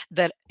system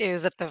that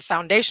is at the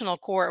foundational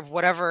core of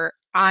whatever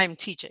I'm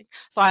teaching.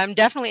 So I am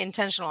definitely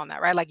intentional on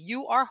that, right? Like,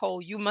 you are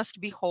whole, you must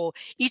be whole.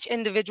 Each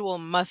individual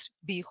must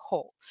be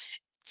whole.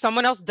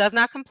 Someone else does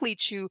not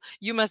complete you,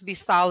 you must be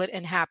solid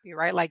and happy,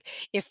 right? Like,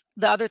 if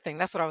the other thing,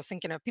 that's what I was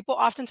thinking of. People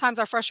oftentimes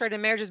are frustrated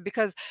in marriages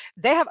because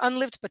they have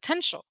unlived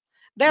potential.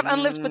 They have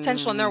unlived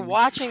potential, and they're Mm.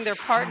 watching their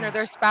partner,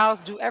 their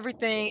spouse do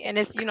everything, and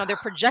they're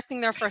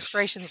projecting their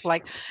frustrations,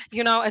 like,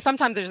 and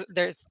sometimes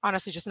there's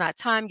honestly just not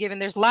time given.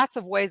 There's lots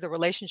of ways that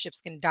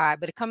relationships can die,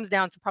 but it comes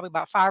down to probably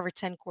about 5 or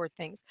 10 core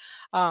things.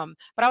 But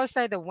I would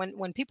say that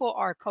when people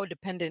are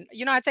codependent,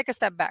 I take a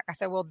step back. I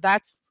say, well,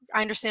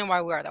 I understand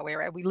why we are that way,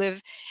 right? We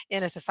live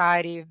in a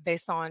society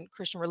based on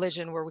Christian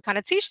religion where we kind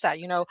of teach that,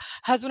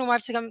 husband and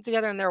wife to come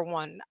together and they're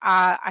one.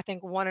 I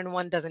think one and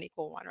one doesn't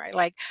equal one, right?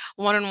 Like,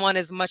 one and one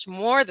is much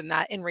more than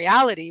that in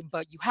reality,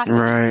 but you have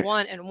to be Right.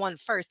 one and one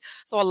first.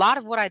 So a lot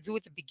of what I do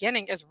at the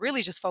beginning is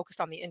really just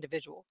focused on the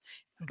individual,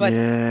 but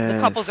the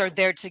couples Yes. are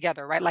there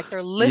together, right? Like,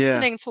 they're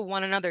Yeah. listening to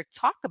one another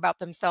talk about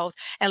themselves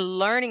and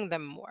learning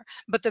them more.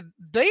 But the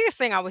biggest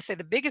thing I would say,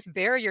 the biggest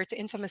barrier to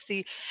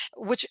intimacy,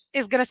 which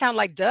is going to sound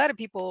like duh to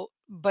people,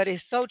 but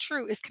is so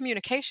true, is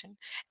communication.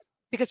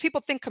 Because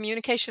people think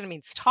communication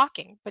means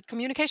talking, but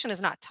communication is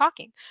not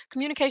talking.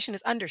 Communication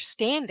is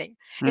understanding.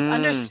 It's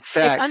under it's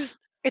Facts.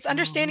 it's Hmm.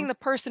 understanding the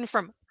person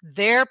from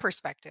their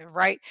perspective,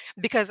 right?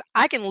 Because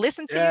I can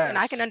listen to you and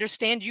I can Yes.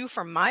 understand you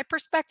from my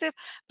perspective,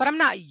 but I'm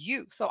not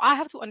you. So I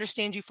have to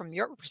understand you from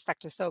your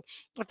perspective. So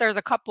if there's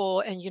a couple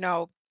and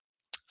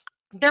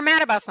they're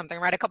mad about something,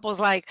 right? A couple is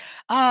like,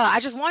 I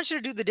just want you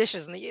to do the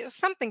dishes, and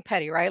something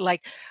petty, right?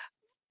 Like,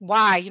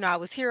 why? I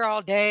was here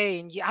all day,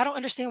 and I don't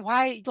understand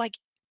why. Like,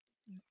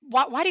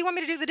 why do you want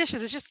me to do the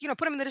dishes? It's just, put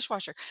them in the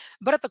dishwasher.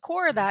 But at the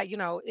core of Mhm. that,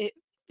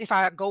 if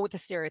I go with the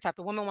stereotype,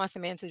 the woman wants the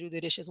man to do the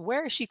dishes.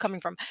 Where is she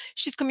coming from?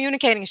 She's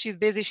communicating. She's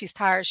busy. She's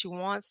tired. She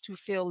wants to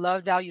feel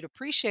loved, valued,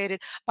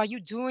 appreciated by you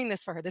doing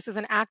this for her. This is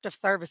an act of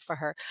service for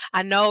her.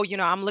 I know,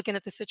 I'm looking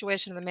at the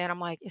situation of the man. I'm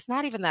like, it's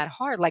not even that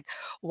hard. Like,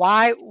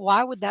 why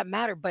would that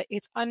matter? But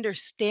it's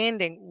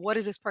understanding, what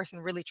is this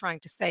person really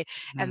trying to say?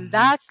 And Mhm.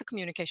 that's the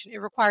communication.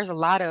 It requires a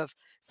lot of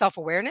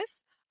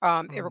self-awareness.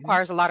 It Mhm.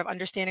 requires a lot of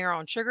understanding our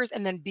own triggers,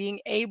 and then being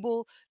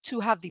able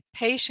to have the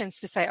patience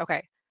to say,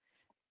 okay,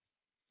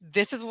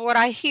 this is what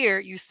I hear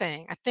you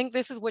saying. I think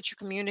this is what you're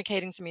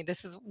communicating to me.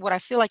 This is what I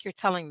feel like you're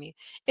telling me.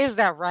 Is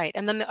that right?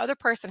 And then the other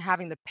person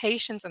having the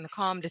patience and the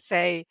calm to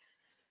say,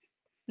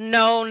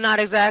 no, not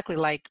exactly.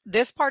 Like,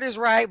 this part is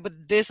right, but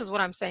this is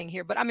what I'm saying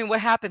here. But I mean,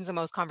 what happens in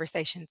most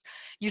conversations?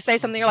 You say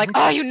something, you're like, Mhm.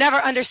 oh, you never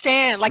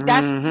understand. Like,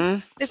 Mm-hmm.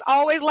 it's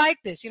always like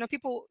this.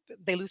 People,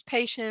 they lose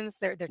patience.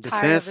 They're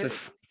tired of it.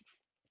 Defensive.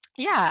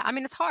 Yeah, I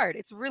mean, it's hard.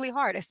 It's really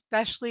hard,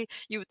 especially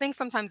you would think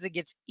sometimes it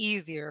gets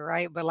easier,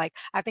 right? But like,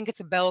 I think it's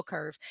a bell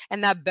curve,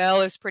 and that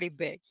bell is pretty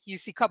big. You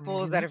see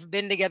couples that Mhm. have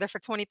been together for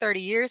 20, 30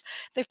 years,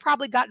 they've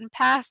probably gotten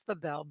past the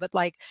bell, but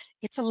like,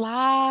 it's a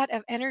lot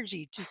of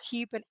energy to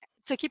keep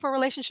a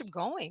relationship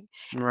going.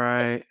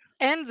 A- Right.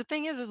 And the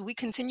thing is we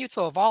continue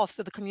to evolve.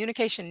 So the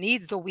communication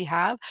needs that we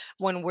have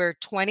when we're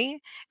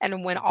 20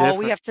 and when all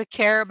we Different. have to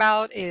care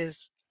about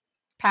is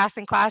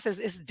passing classes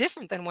is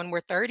different than when we're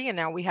 30 and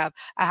now we have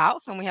a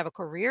house and we have a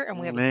career and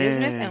we have a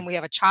business and Man. we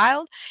have a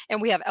child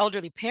and we have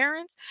elderly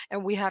parents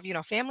and we have,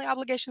 family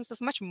obligations.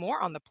 There's much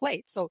more on the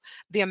plate. So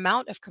the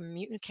amount of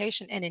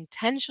communication and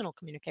intentional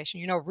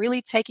communication,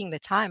 really taking the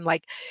time,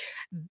 like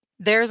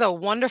there's a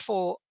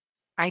wonderful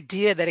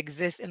idea that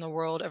exists in the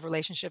world of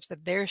relationships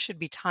that there should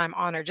be time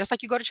honored. Just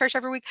like you go to church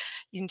every week,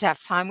 you need to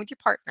have time with your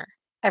partner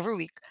every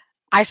week,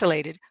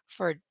 isolated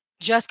for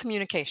just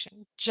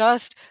communication,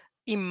 just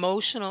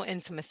emotional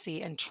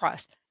intimacy and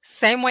trust.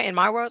 Same way in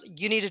my world,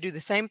 you need to do the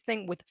same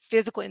thing with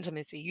physical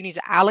intimacy. You need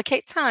to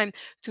allocate time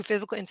to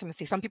physical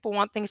intimacy. Some people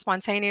want things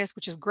spontaneous,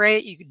 which is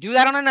great. You could do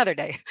that on another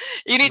day.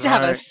 You need to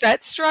have a Right.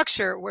 set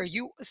structure where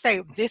you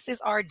say, this is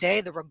our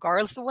day, that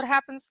regardless of what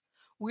happens,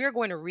 we are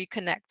going to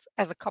reconnect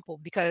as a couple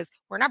because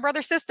we're not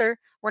brother sister,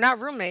 we're not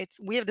roommates.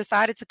 We have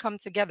decided to come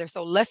together.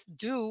 So let's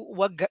do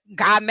what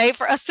God made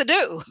for us to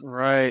do.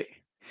 Right.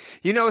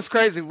 It's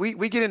crazy.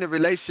 We get into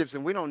relationships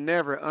and we don't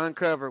never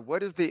uncover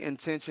what is the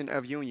intention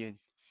of union,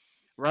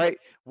 right?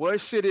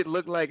 What should it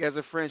look like as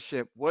a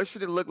friendship? What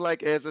should it look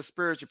like as a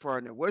spiritual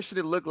partner? What should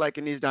it look like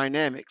in these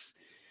dynamics?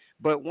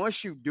 But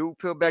once you do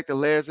peel back the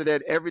layers of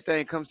that,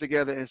 everything comes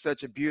together in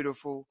such a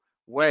beautiful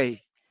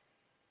way.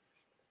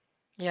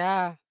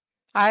 Yeah,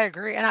 I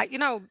agree. And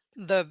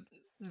the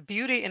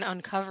beauty in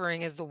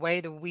uncovering is the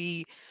way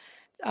that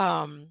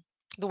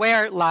the way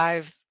our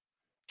lives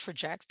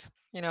traject.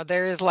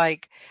 There is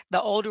like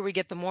the older we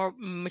get, the more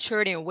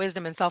maturity and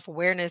wisdom and self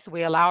awareness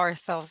we allow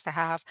ourselves to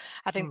have.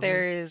 I think Hmm.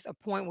 there is a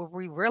point where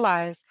we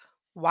realize,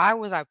 why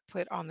was I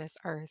put on this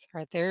earth?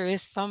 Right? There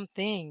is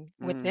something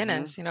within Mm-hmm.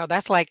 us.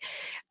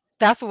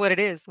 That's what it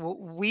is.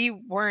 We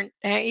weren't,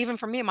 and even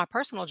for me in my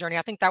personal journey,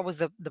 I think that was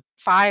the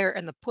fire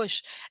and the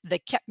push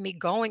that kept me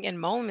going in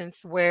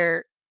moments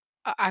where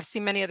I've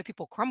seen many other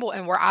people crumble,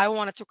 and where I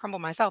wanted to crumble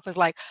myself is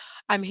like,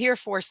 I'm here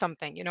for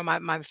something.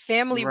 My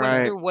family went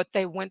Right. through what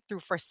they went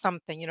through for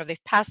something.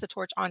 They've passed the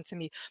torch on to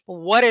me, but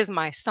what is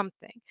my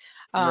something?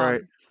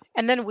 Right. Um,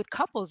 and then with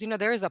couples,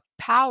 there is a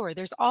power.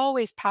 There's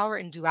always power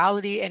in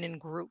duality and in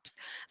groups.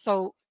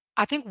 So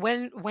I think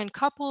when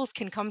couples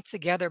can come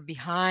together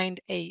behind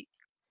a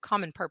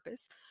common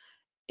purpose,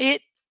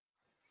 it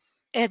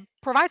it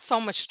provides so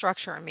much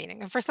structure and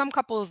meaning. And for some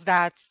couples,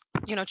 that's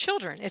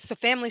children. It's the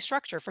family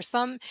structure. For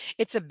some,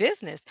 it's a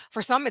business.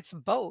 For some, it's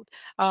both.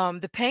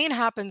 The pain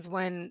happens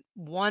when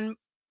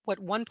what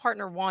one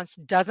partner wants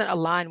doesn't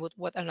align with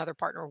what another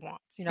partner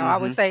wants. I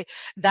would Mm-hmm. say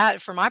that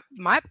for my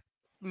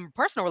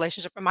personal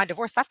relationship and my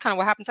divorce, that's kind of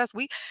what happened to us.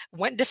 We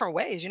went different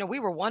ways. We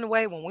were one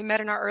way when we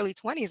met in our early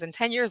 20s, and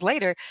 10 years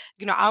later,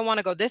 I want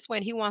to go this way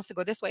and he wants to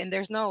go this way, and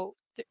there's no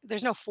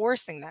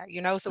forcing that.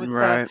 So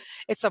Right.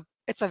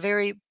 it's a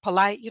very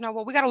polite,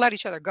 well, we got to let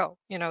each other go.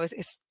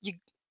 It's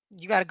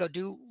you got to go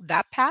do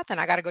that path and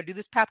I got to go do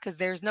this path, because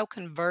there's no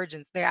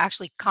convergence. They're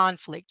actually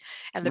conflict.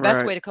 And the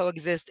best Right. way to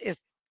coexist is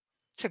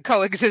to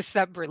coexist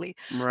separately.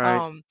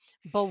 Right. Um,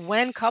 but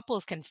when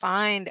couples can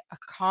find a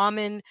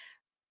common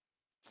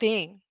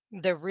thing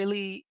that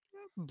really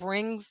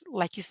brings,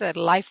 like you said,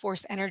 life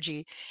force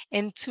energy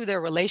into their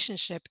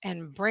relationship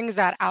and brings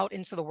that out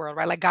into the world,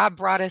 right? Like God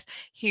brought us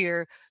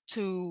here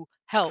to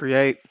help.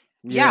 Create.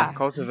 Yeah. Yeah, Hmm.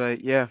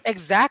 Cultivate. Yeah.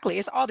 exactly.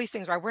 It's all these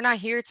things, right? We're not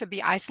here to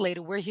be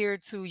isolated. We're here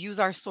to use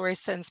our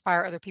stories to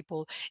inspire other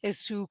people,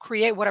 is to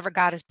create whatever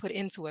God has put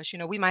into us.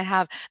 We might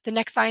have the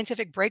next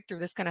scientific breakthrough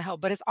that's going to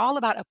help, but it's all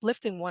about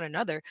uplifting one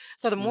another.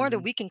 So the more that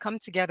Mm-hmm. we can come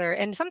together,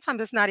 and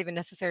sometimes it's not even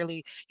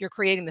necessarily you're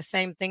creating the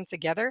same thing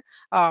together.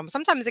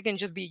 Sometimes it can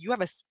just be you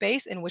have a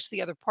space in which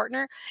the other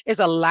partner is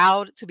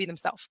allowed to be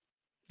themselves.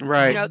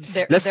 Right.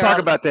 They're Let's they're talk al-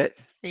 about that.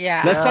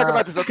 yeah, Let's talk Yeah.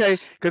 about this, okay?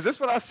 Because this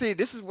what I see.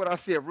 This is what I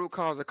see. A root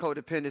cause of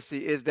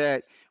codependency is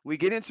that we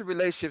get into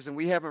relationships and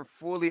we haven't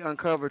fully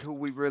uncovered who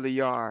we really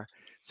are.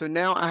 So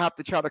now I have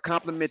to try to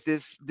complement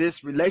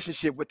this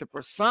relationship with the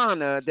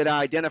persona that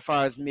I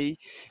identify as me.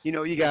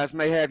 You guys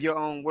may have your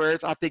own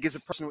words. I think it's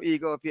a personal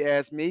ego, if you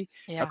ask me,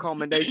 a yeah,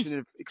 culmination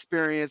of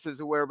experiences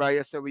of where everybody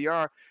else said we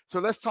are. So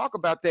let's talk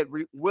about that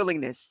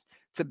willingness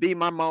to be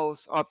my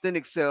most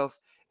authentic self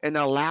and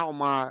allow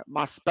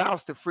my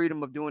spouse the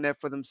freedom of doing that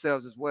for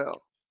themselves as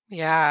well.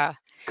 yeah,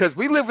 Because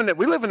we live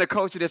in a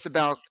culture that's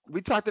about,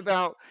 we talked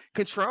about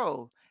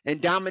control and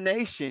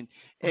domination,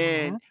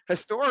 Hmm. and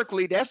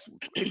historically that's,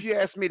 if you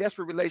ask me, that's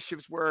what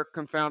relationships were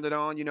confounded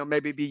on.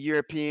 Maybe it'd be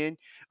European,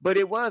 but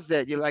it was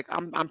that you're like,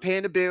 I'm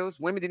paying the bills.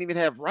 Women didn't even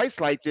have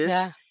rights like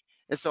this, yeah,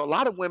 and so a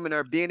lot of women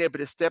are being able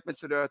to step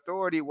into their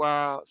authority,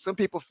 while some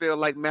people feel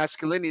like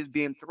masculinity is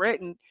being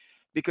threatened,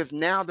 because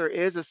now there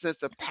is a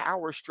sense of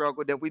power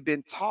struggle that we've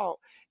been taught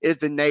is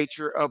the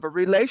nature of a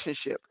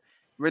relationship.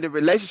 When a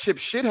relationship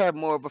should have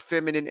more of a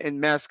feminine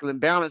and masculine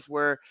balance,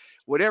 where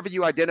whatever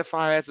you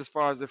identify as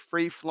far as a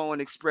free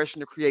flowing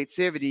expression of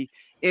creativity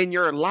in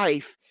your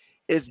life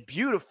is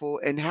beautiful.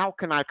 And how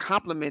can I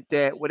complement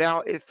that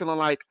without it feeling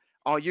like,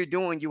 oh, you're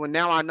doing you, and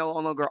now I no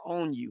longer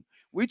own you?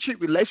 We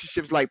treat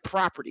relationships like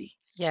property.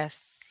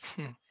 yes.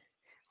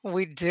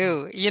 We Mm,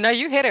 do. You know,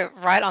 you hit it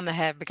right on the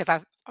head because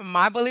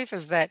my belief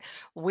is that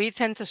we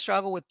tend to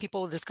struggle with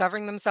people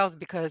discovering themselves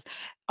because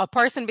a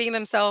person being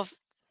themselves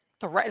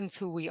threatens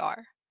who we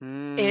are.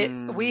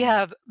 We Mm.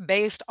 have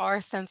based our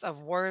sense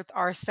of worth,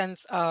 our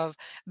sense of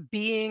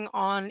being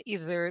on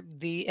either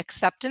the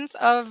acceptance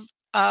of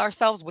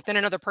ourselves within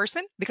another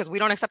person because we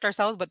don't accept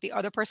ourselves, but the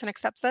other person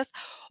accepts us,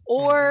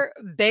 mhm, or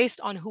based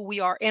on who we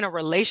are in a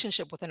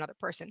relationship with another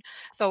person.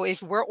 So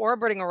if we're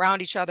orbiting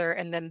around each other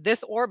and then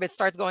this orbit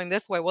starts going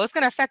this way, well, it's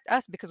going to affect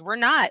us because we're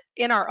not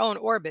in our own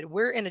orbit.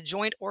 We're in a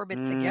joint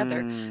orbit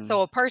together. Mm.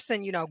 So a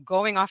person,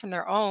 going off on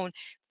their own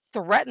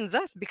threatens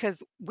us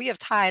because we have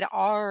tied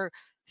our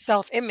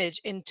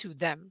self-image into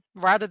them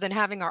rather than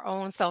having our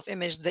own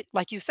self-image that,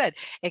 like you said,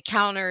 it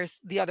counters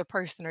the other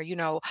person. Or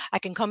I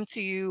can come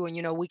to you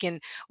and we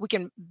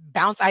can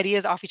bounce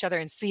ideas off each other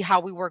and see how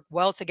we work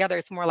well together.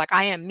 It's more like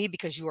I am me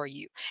because you are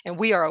you, and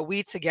we are a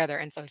we together.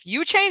 And so if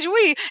you change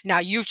we, now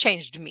you've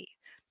changed me.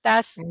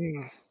 that's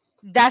mm.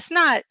 that's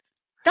not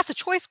that's a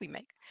choice we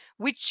make.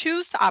 We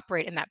choose to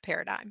operate in that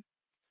paradigm.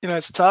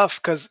 It's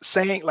tough because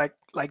saying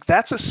like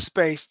that's a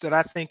space that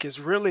I think is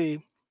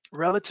really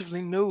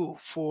relatively new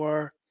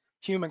for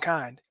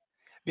humankind.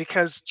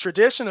 Because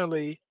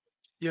traditionally,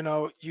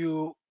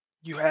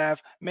 you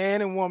have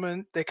man and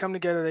woman, they come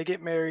together, they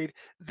get married,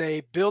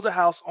 they build a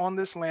house on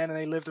this land and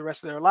they live the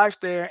rest of their life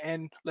there.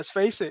 And let's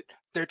face it,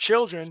 their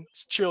children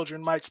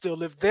might still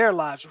live their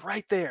lives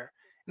right there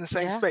in the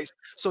same Yeah, space.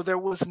 So there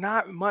was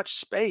not much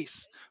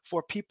space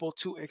for people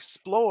to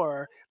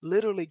explore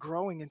literally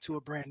growing into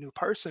a brand new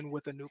person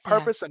with a new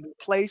yeah, purpose, a new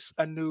place,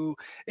 a new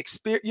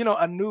experience,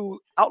 a new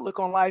outlook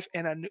on life,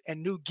 and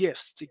new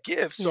gifts to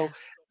give. So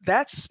yeah,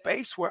 that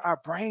space where our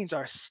brains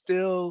are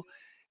still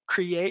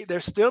they're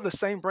still the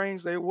same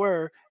brains they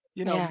were,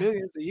 yeah,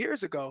 millions of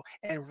years ago,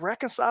 and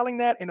reconciling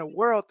that in a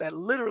world that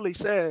literally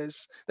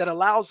says that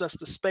allows us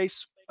the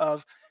space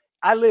of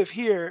I live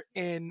here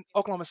in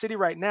Oklahoma City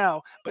right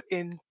now, but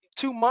in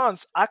 2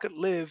 months I could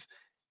live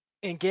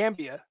in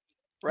Gambia,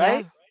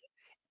 right? yeah.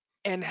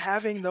 And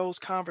having those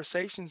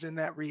conversations in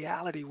that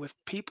reality with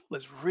people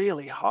is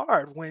really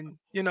hard when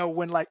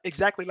like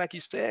exactly like you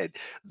said,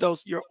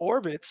 those your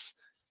orbits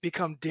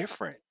become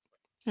different.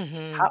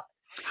 Hmm.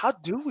 How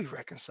do we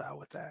reconcile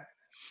with that?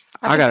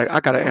 I I think. got I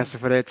got an answer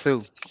for that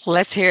too.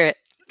 Let's hear it.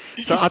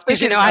 So I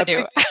Because think I I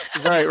do. think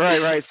right, right,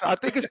 right. So I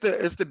think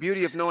it's the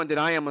beauty of knowing that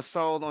I am a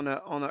soul on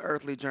an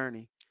earthly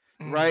journey,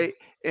 Mm, right?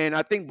 And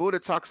I think Buddha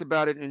talks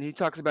about it, and he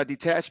talks about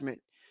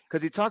detachment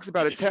because he talks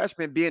about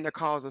attachment being the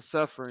cause of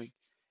suffering.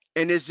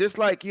 And it's just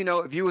like,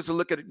 if you was to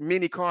look at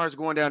many cars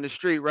going down the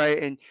street, right,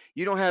 and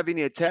you don't have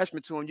any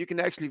attachment to them, you can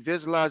actually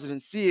visualize it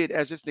and see it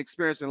as just an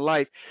experience in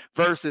life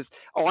versus,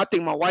 oh, I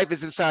think my wife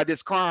is inside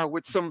this car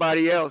with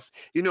somebody else,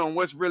 and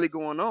what's really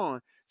going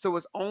on. So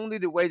it's only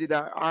the way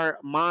that our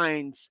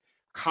minds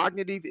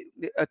cognitive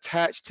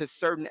attached to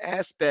certain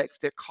aspects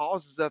that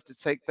causes us to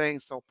take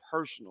things so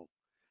personal.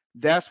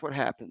 That's what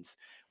happens.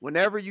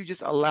 Whenever you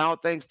just allow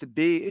things to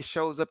be, it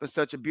shows up in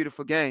such a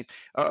beautiful game,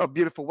 a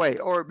beautiful way.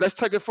 Or let's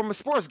take it from a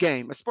sports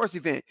game, a sports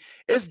event.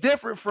 It's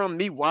different from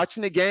me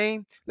watching the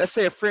game. Let's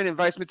say a friend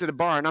invites me to the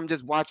bar and I'm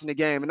just watching the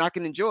game and I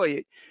can enjoy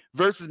it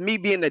versus me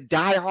being a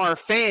diehard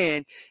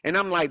fan and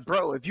I'm like,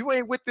 bro, if you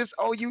ain't with this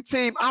OU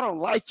team, I don't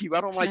like you.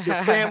 I don't like your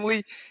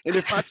family. And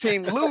if my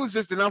team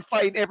loses, then I'm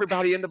fighting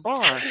everybody in the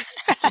bar,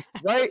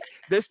 right?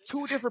 There's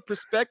two different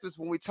perspectives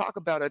when we talk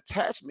about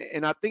attachment.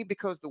 And I think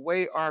because the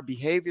way our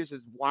behaviors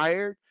is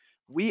wired,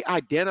 we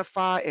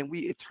identify and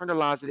we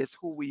internalize it as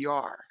who we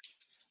are.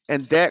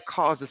 And that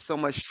causes so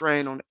much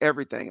strain on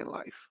everything in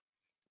life.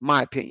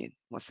 My opinion,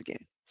 once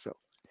again. So,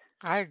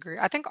 I agree.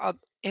 I think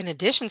in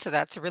addition to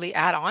that, to really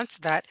add on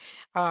to that,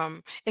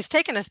 it's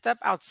taking a step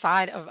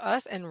outside of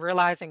us and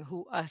realizing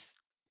who us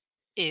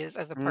is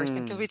as a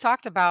person. Because mm, we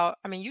talked about,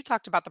 I mean, you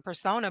talked about the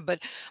persona, but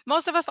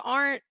most of us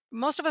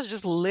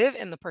just live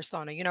in the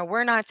persona.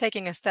 We're not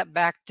taking a step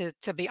back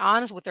to be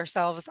honest with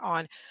ourselves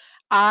on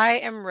I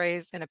am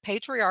raised in a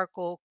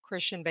patriarchal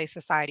Christian based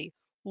society.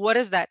 What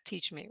does that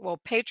teach me? Well,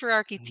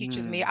 patriarchy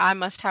teaches me mm, I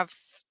must have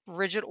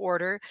rigid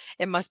order.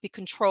 It must be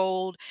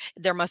controlled.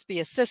 There must be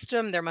a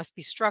system. There must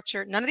be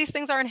structure. None of these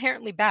things are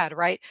inherently bad,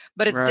 right?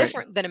 But it's right,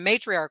 different than a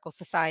matriarchal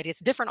society. It's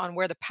different on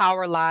where the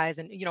power lies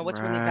and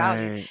what's really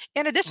valued. right,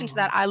 In addition to mhm,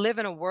 that, I live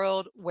in a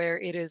world where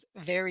it is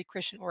very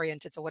Christian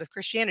oriented. So what does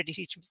Christianity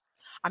teach me?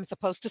 I'm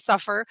supposed to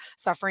suffer.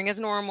 Suffering is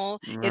normal.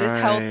 It is right,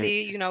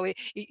 healthy.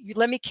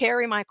 Let me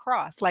carry my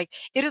cross. Like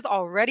it is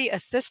already a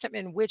system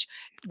in which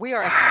we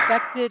are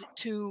expected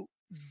to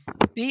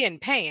be in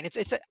pain.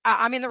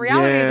 I mean, the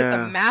reality is it's a yeah,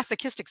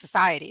 masochistic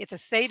society. It's a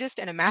sadist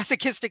and a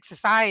masochistic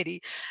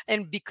society.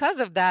 And because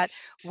of that,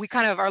 we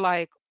kind of are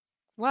like,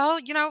 well,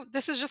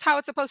 this is just how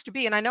it's supposed to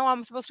be. And I know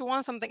I'm supposed to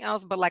want something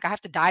else, but like I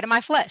have to die to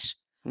my flesh.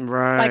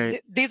 Like right,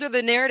 these are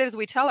the narratives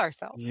we tell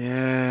ourselves.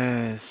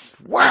 yes,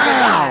 But wow.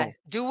 why?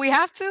 Do we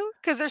have to?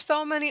 Because there's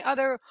so many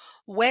other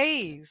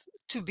ways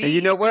to And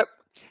you know be. what?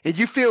 And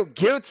you feel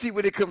guilty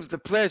when it comes to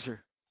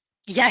pleasure.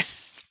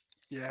 Yes.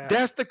 Yeah.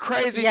 That's the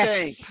crazy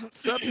thing. Yes.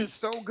 Something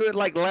so good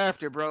like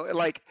laughter, bro.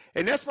 Like,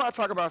 and that's why I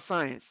talk about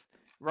science,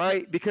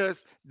 right?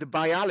 Because the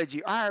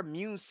biology, our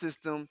immune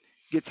system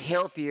gets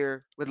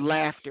healthier with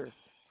laughter.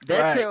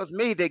 That Right. tells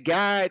me that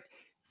God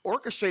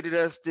orchestrated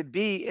us to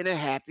be in a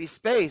happy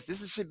space.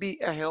 Should be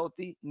a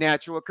healthy,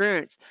 natural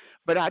occurrence.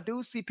 But I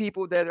do see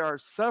people that are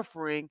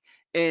suffering,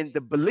 and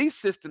the belief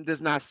system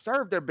does not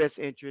serve their best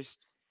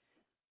interest,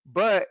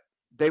 but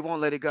they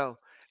won't let it go.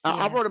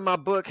 I wrote in my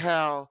Yes. book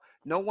how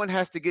no one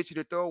has to get you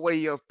to throw away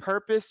your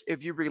purpose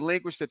if you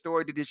relinquish the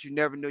authority that you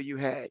never knew you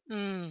had.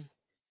 Mm.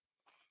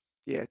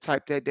 Yeah,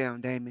 type that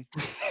down, Damon.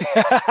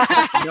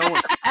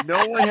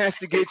 No one has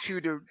to get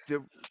you to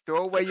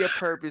throw away your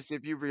purpose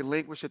if you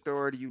relinquish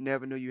authority you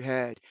never knew you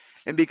had.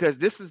 And because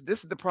this is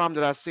the problem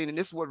that I've seen, and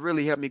this is what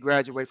really helped me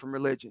graduate from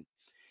religion,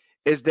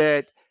 is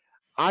that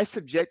I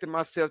subjected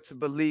myself to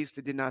beliefs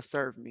that did not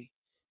serve me.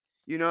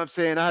 You know what I'm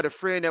saying? I had a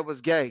friend that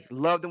was gay,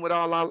 loved him with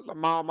all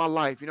my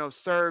life,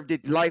 served,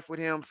 did life with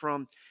him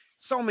from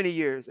so many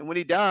years. And when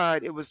he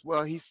died, it was,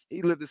 well, he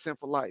lived a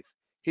sinful life.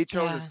 He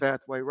chose his Yeah.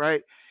 pathway,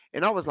 right?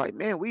 And I was like,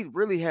 man, we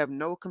really have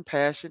no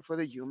compassion for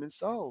the human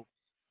soul.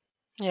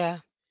 Yeah.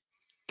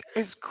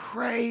 It's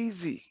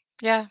crazy.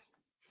 Yeah.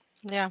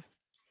 Yeah.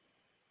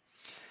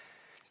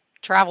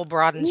 Travel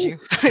broadens Ooh, you.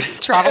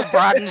 Travel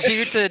broadens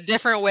you to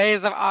different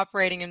ways of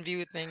operating and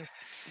view things.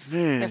 If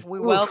man. we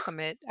Oof. welcome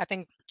it, I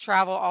think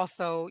travel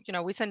also,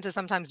 we tend to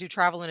sometimes do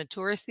travel in a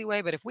touristy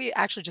way, but if we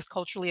actually just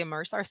culturally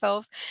immerse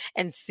ourselves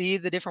and see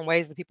the different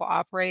ways that people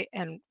operate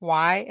and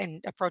why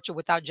and approach it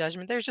without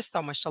judgment, there's just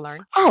so much to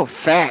learn. Oh,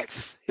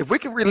 facts. If we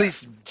can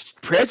release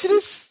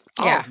prejudice,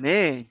 oh Yeah.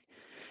 man.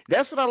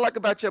 That's what I like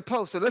about your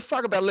post. So let's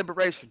talk about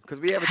liberation because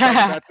we haven't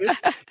talked about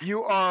this.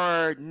 You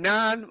are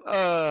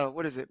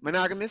what is it,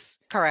 monogamous?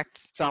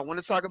 Correct. So I want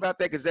to talk about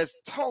that because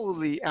that's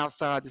totally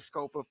outside the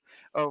scope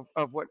of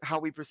what how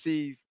we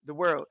perceive the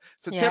world.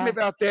 So tell me Yeah.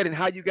 about that and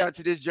how you got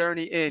to this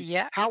journey and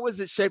Yeah. how has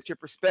it shaped your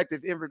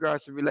perspective in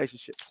regards to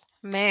relationships?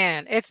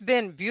 Man, it's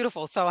been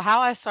beautiful. So how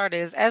I started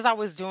is as I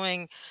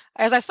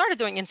started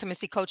doing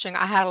intimacy coaching,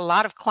 I had a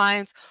lot of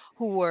clients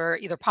who were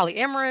either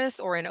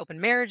polyamorous or in open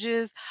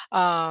marriages,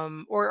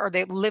 or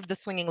they lived the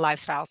swinging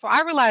lifestyle. So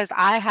I realized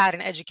I had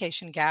an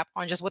education gap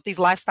on just what these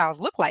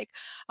lifestyles look like.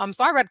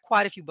 So I read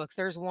quite a few books.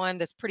 There's one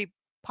that's pretty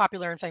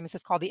popular and famous.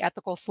 It's called The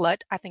Ethical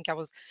Slut. I think it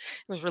was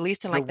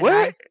released in The like the what?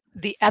 nine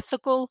The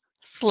Ethical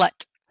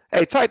Slut.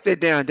 Hey, type that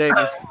down,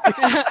 Damon.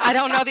 I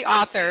don't know the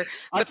author,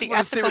 I but just The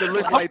want to see Ethical what it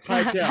looked Slut. like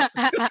typed out.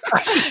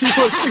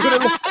 You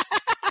wanna see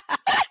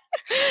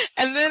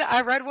And then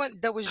I read one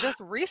that was just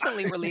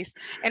recently released,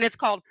 and it's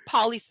called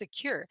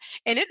Polysecure.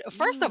 And it,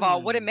 first of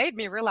all, what it Mm. made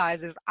me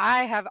realize is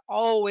I have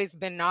always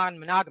been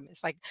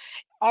non-monogamous, like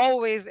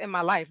always in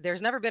my life.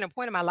 There's never been a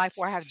point in my life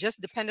where I have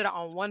just depended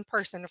on one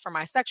person for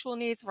my sexual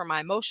needs, for my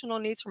emotional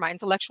needs, for my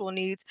intellectual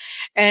needs.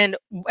 And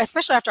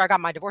especially after I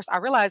got my divorce, I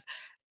realized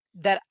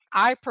that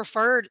I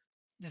preferred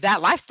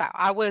that lifestyle.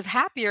 I was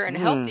happier and Mm.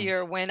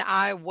 healthier when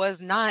I was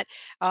not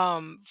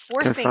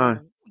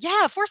Confirmed.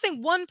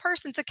 forcing one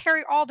person to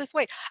carry all this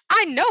weight.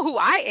 I know who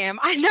I am.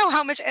 I know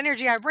how much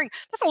energy I bring.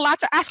 That's a lot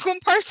to ask one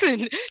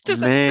person to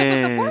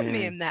support me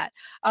Man. in that.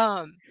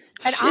 Um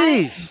and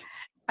Sheesh.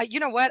 you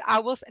know what? I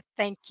will say,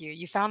 thank you.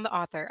 You found the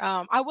author.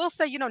 I will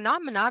say,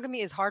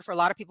 non-monogamy is hard for a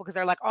lot of people because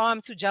they're like, oh,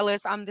 I'm too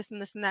jealous. I'm this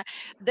and this and that.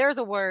 There's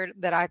a word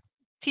that I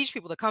teach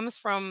people that comes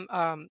from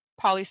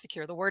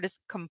polysecure. The word is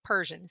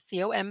compersion,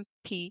 Compersion,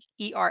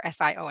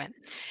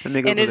 Let me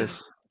and Google this. is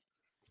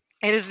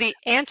it is the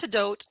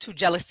antidote to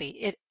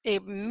jealousy.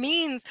 It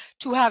means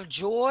to have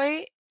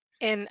joy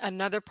in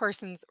another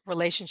person's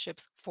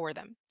relationships for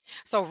them.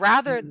 So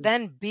rather Mm.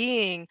 than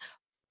being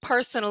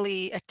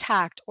personally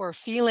attacked or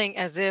feeling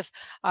as if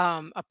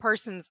a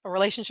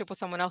relationship with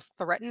someone else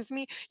threatens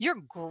me, you're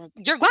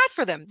glad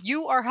for them.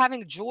 You are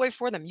having joy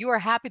for them. You are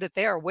happy that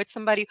they are with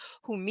somebody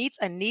who meets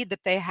a need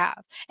that they have,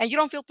 and you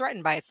don't feel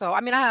threatened by it. So I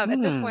mean, I have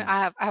at this point,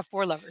 Mm. I have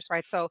four lovers,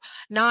 right? So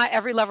not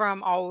every lover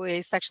I'm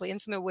always sexually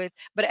intimate with,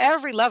 but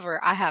every lover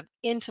I have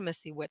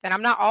intimacy with, and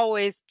I'm not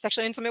always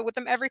sexually intimate with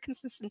them every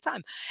consistent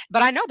time.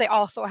 But I know they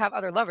also have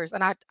other lovers,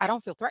 and I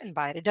don't feel threatened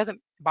by it. It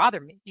doesn't bother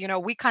me.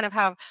 We kind of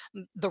have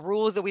the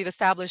rules that we've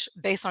established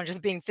based on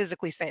just being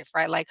physically safe,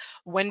 right? Like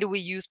when do we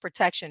use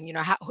protection?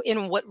 How,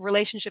 in what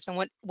relationships and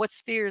what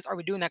spheres are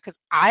we doing that? Because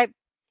I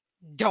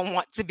don't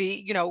want to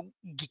be,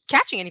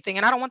 catching anything,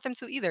 and I don't want them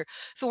to either.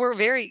 So we're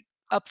very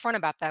upfront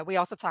about that. We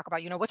also talk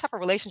about, what type of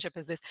relationship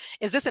is this?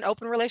 Is this an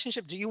open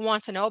relationship? Do you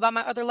want to know about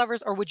my other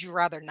lovers, or would you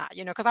rather not?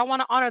 Because I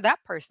want to honor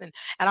that person,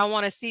 and I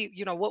want to see,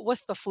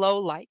 what's the flow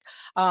like.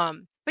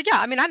 But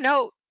yeah, I mean, I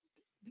know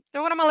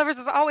so one of my lovers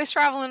is always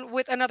traveling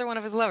with another one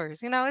of his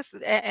lovers. And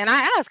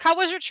I ask, "How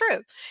was your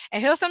trip?"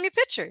 And he'll send me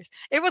pictures.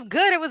 It was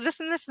good. It was this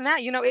and this and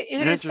that.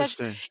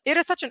 Interesting. It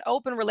is such an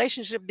open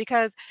relationship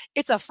because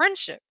it's a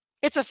friendship.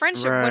 It's a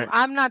friendship when Right.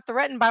 I'm not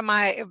threatened by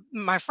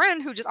my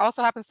friend who just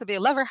also happens to be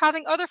a lover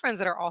having other friends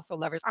that are also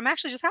lovers. I'm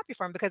actually just happy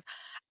for him because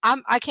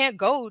I can't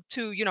go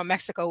to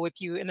Mexico with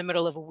you in the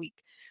middle of a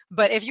week.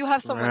 But if you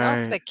have someone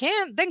else Right. that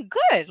can, then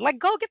good. Like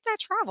go get that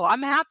travel.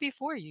 I'm happy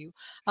for you.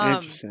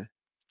 Um, Interesting.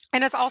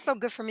 and it's also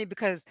good for me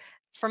because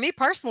for me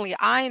personally,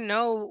 I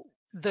know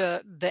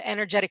the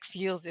energetic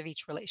feels of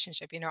each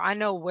relationship. I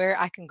know where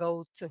I can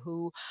go to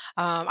who.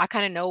 I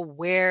kind of know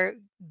where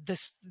the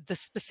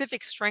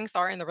specific strengths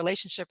are in the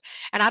relationship,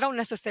 and I don't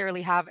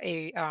necessarily have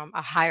a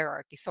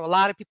hierarchy. So a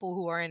lot of people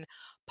who are in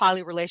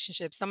poly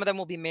relationships, some of them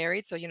will be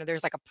married. So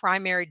there's like a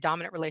primary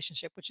dominant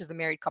relationship, which is the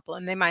married couple,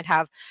 and they might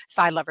have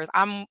side lovers.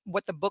 I'm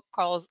what the book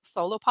calls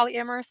solo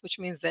polyamorous, which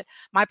means that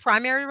my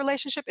primary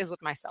relationship is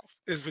with myself.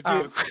 Is with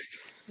you. Um,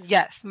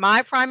 Yes,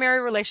 my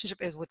primary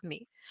relationship is with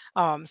me.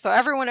 So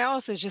everyone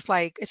else is just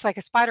like it's like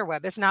a spider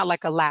web. It's not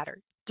like a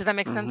ladder. Does that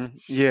make sense?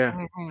 Yeah.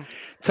 Mhm.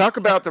 Talk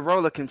about the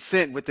role of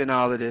consent within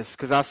all of this,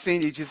 because I've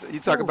seen you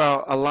talk Ooh,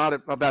 about a lot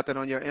about that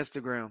on your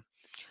Instagram.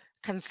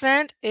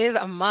 consent is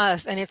a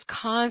must, and it's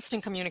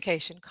constant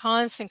communication.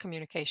 Constant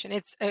communication.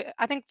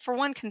 I think for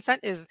one,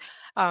 consent is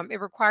it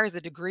requires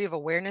a degree of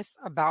awareness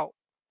about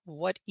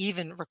what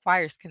even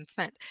requires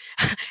consent.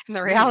 And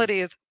the Mm, reality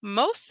is,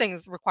 most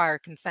things require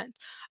consent.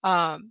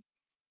 Um,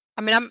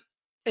 I mean,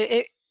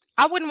 it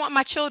I wouldn't want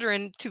my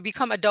children to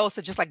become adults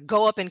to just, like,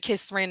 go up and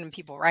kiss random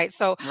people, right?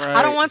 So,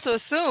 I don't right. want to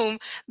assume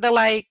that,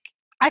 like,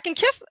 I can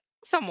kiss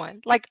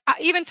someone. Like,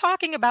 even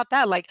talking about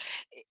that, like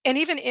and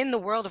even in the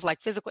world of,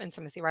 like, physical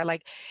intimacy, right?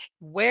 Like,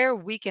 where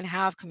we can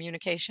have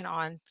communication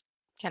on,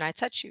 "Can I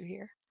touch you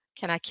here?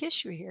 Can I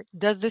kiss you here?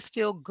 Does this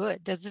feel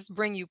good? Does this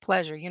bring you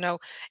pleasure?"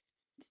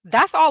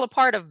 That's all a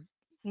part of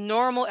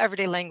normal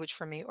everyday language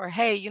for me. Or,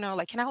 "Hey,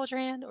 like, can I hold your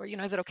hand?" Or,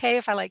 "Is it okay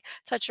if I, like,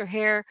 touch your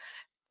hair?"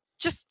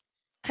 Just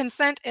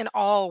consent in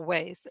all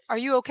ways. Are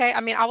you okay?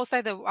 I mean, I will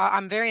say that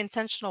I'm very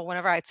intentional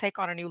whenever I take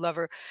on a new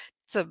lover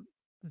to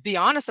be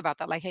honest about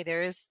that. Like, hey,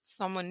 there is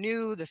someone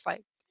new that's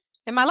like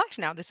in my life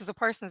now. This is a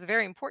person that's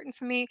very important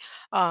to me.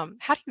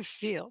 How do you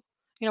feel?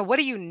 What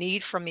do you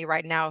need from me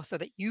right now so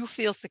that you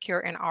feel secure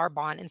in our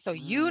bond? And so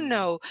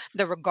Mm,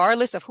 that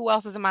regardless of who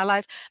else is in my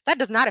life, that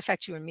does not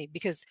affect you and me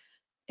because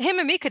him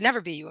and me could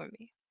never be you and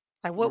me.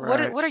 Like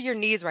right. what are your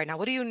needs right now?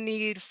 What do you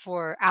need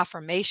for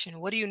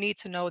affirmation? What do you need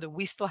to know that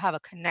we still have a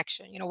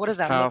connection? What does It's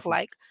that look powerful.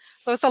 like?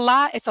 So it's a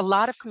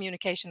lot of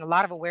communication, a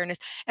lot of awareness,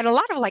 and a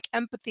lot of like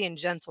empathy and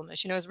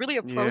gentleness. It's really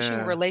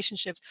approaching Yeah.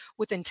 relationships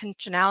with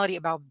intentionality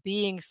about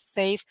being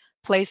safe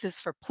places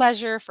for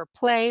pleasure, for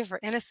play, for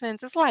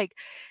innocence. It's like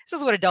this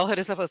is what adulthood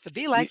is supposed to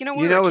be like. When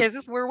You we were know, kids,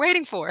 this is what we're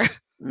waiting for.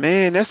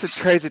 man, that's the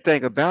crazy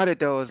thing about it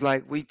though, is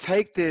like we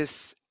take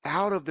this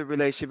out of the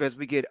relationship as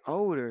we get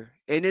older.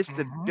 And it's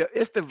the Mhm.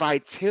 it's the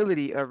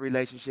vitality of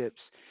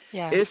relationships.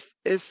 Yeah.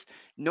 It's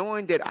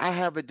knowing that I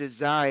have a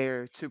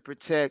desire to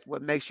protect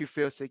what makes you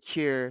feel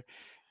secure,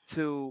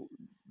 to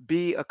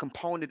be a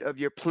component of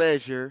your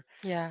pleasure,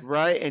 Yeah.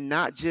 right? And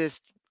not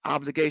just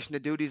obligation to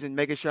duties and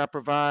making sure I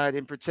provide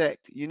and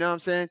protect. You know what I'm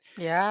saying?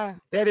 Yeah.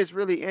 That is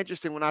really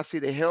interesting when I see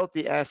the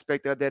healthy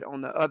aspect of that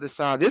on the other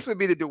side. This would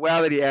be the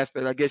duality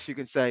aspect, I guess you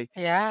can say.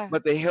 Yeah.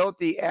 But the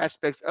healthy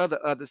aspects of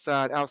the other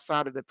side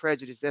outside of the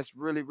prejudice, that's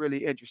really,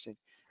 really interesting.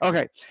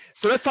 Okay,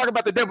 so let's talk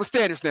about the double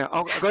standards now.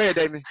 Oh, go ahead,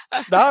 Damon.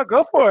 No,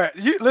 go for it.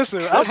 You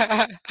listen.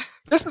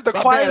 This is the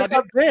My bad. I quietest did.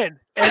 I've been,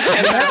 and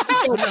Yeah, that's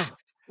I because know.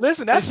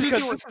 listen. And That's she's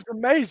because doing. this is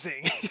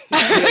amazing.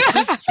 Yeah,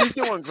 she's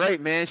doing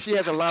great, man. She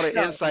has a lot of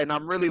No, insight, and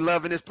I'm really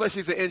loving this. Plus,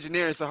 she's an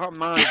engineer, so her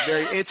mind is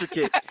very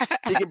intricate.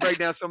 She can break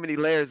down so many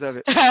layers of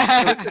it.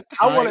 So, listen.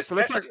 I all wanted right. So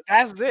let's talk.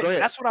 that's Go it. ahead.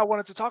 That's what I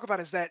wanted to talk about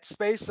is that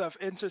space of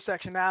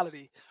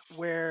intersectionality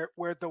where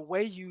the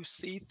way you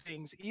see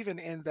things, even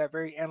in that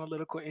very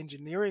analytical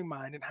engineering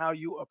mind, and how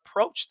you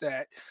approach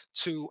that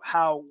to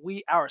how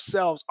we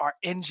ourselves are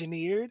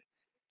engineered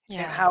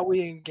and Yeah. how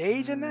we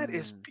engage in that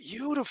is Mm,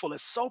 beautiful.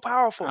 It's so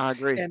powerful. I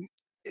agree. And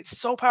it's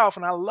so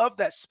powerful. And I love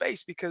that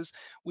space because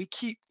we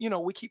keep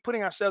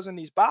putting ourselves in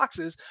these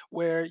boxes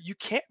where you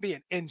can't be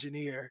an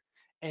engineer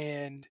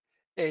and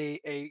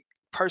a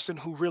person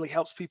who really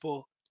helps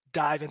people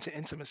dive into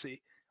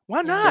intimacy.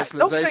 Why Yeah. not?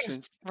 Those things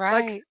Specialization.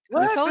 like Right.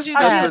 Who what? told There's you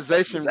got to be a that?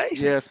 Specialization, specialization.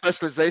 yeah,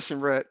 specialization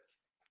rut.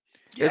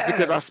 It's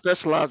because I Yes.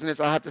 specialize in this.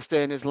 I have to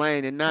stay in this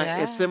lane and not Yeah.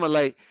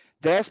 assimilate.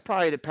 That's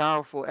probably the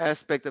powerful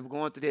aspect of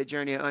going through that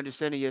journey and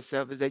understanding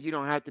yourself is that you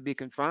don't have to be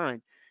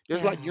confined.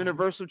 There's Yeah. like Mhm.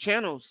 universal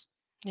channels.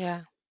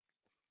 Yeah.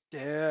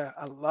 Yeah,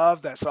 I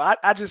love that. So I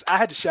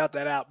had to shout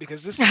that out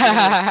because this is one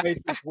of those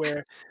spaces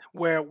where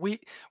we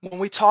when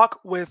we talk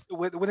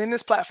within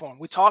this platform,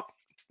 we talk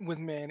with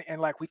men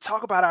and like we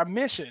talk about our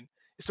mission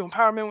is to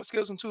empower men with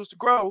skills and tools to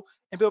grow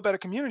and build better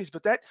communities.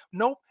 But that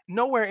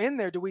nowhere in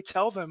there do we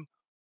tell them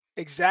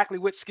exactly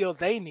what skill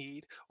they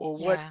need or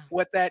Yeah.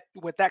 what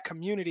that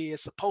community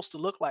is supposed to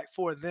look like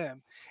for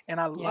them. And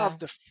I Yeah. love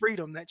the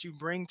freedom that you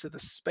bring to the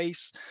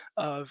space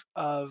of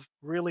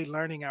really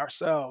learning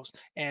ourselves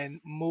and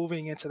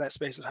moving into that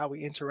space of how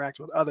we interact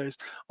with others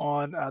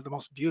on the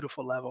most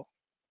beautiful level.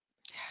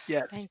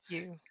 Yes. Thank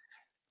you.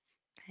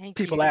 Thank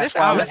People you. ask This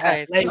why I we wanna have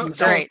say this is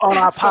ladies on, great. on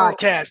our So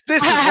podcast.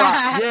 This is why.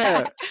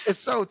 yeah. And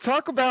so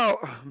talk about,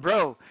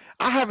 bro,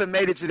 I haven't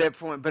made it to that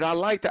point, but I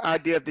like the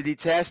idea of the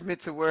detachment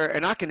to where,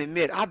 and I can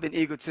admit I've been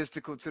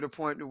egotistical to the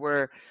point to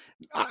where,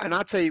 and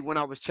I'll tell you when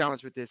I was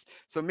challenged with this.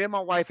 So me and my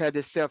wife had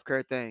this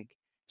self-care thing.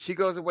 She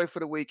goes away for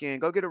the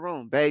weekend. Go get a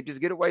room, babe.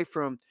 Just get away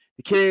from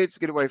the kids,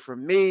 get away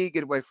from me,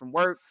 get away from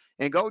work,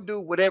 and go do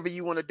whatever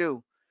you want to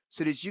do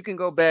so that you can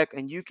go back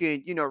and you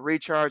can,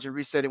 recharge and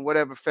reset in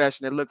whatever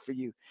fashion that look for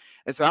you.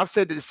 And so I've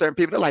said to certain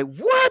people, they're like,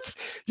 what?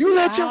 You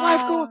let your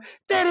wife go? Wow.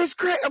 That is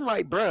great. I'm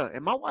like, bruh.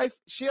 And my wife,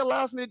 she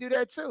allows me to do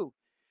that too.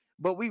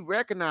 But we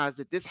recognize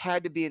that this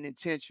had to be an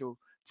intentional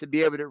to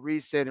be able to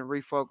reset and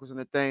refocus on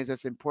the things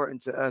that's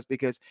important to us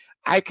because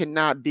I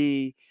cannot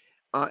be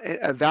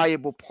a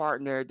valuable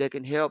partner that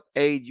can help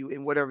aid you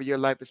in whatever your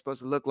life is supposed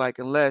to look like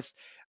unless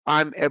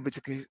I'm able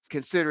to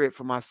consider it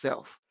for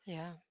myself.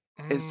 Yeah.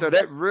 And so Mm,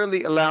 that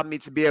really allowed me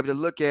to be able to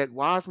look at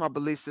why is my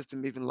belief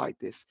system even like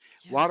this?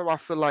 Yeah. Why do I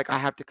feel like I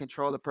have to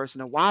control a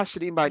person? And why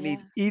should anybody need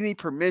Yeah. any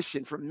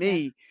permission from Yeah.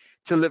 me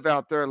to live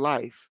out their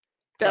life?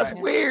 That's right.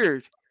 Yeah.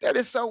 weird. That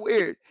is so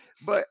weird.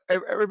 But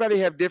everybody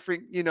have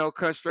different,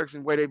 constructs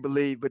and way they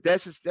believe. But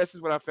that's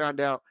just what I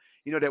found out,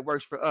 that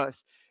works for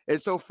us.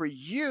 And so for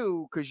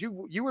you, because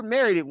you were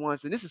married at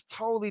once, and this is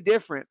totally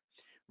different,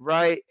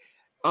 right?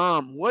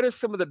 What are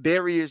some of the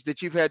barriers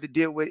that you've had to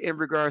deal with in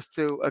regards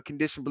to a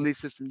conditioned belief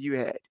system you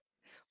had?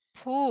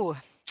 Pooh.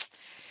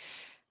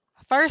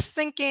 First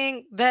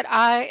thinking that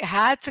I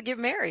had to get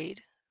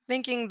married,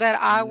 thinking that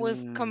I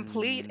was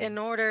complete Mm, in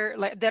order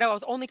like that I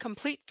was only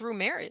complete through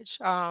marriage.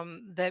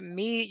 That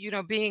me,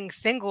 being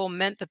single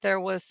meant that there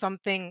was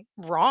something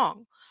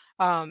wrong.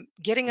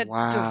 Getting a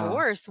wow.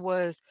 divorce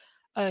was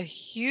a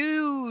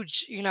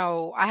huge,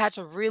 I had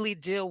to really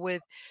deal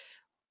with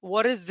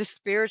what is this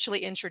spiritually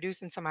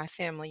introduced into my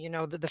family,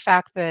 the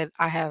fact that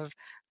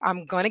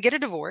I'm going to get a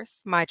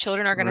divorce, my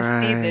children are going to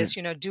see Right. this,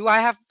 do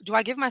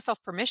I give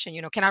myself permission,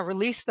 can I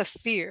release the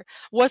fear?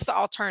 What's the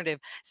alternative?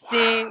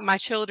 Seeing Wow. my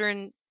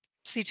children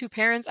see two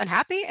parents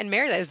unhappy and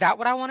married, is that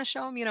what I want to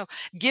show them?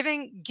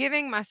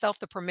 Giving myself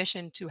the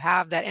permission to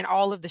have that and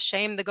all of the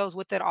shame that goes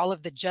with it, all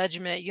of the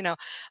judgment,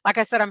 like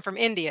I said, I'm from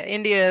India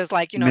is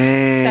like, Man.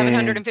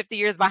 750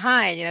 years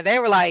behind, they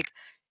were like,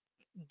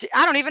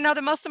 I don't even know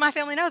that most of my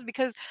family knows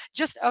because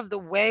just of the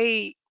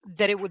way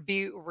that it would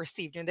be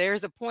received. And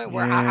there's a point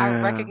where I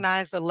Yeah.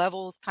 recognize the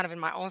levels kind of in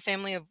my own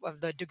family of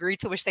the degree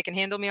to which they can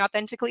handle me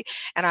authentically.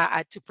 And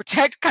I to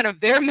protect kind of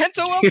their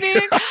mental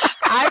well-being,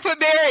 I put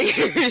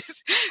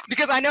barriers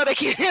because I know they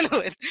can't handle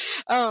it.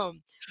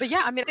 But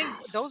yeah, I mean, I think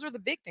those are the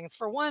big things.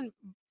 For one,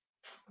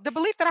 the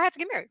belief that I had to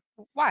get married.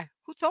 Why?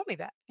 Who told me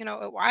that?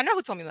 I know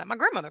who told me that. My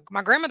grandmother.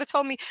 My grandmother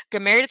told me,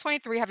 get married at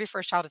 23, have your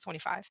first child at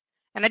 25.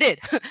 And I did.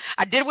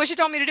 I did what she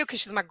told me to do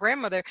because she's my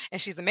grandmother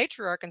and she's the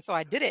matriarch. And so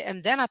I did it.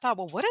 And then I thought,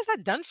 well, what has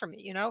that done for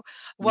me?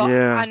 Well,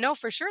 I Yeah. know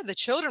for sure the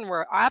children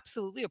were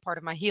absolutely a part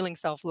of my healing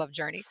self love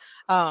journey.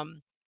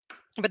 Um,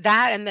 but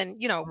that and then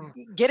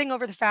Mm, getting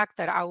over the fact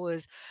that I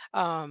was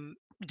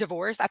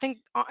divorced. I think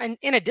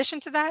in addition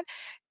to that,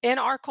 in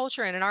our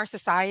culture and in our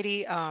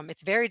society,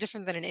 it's very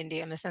different than in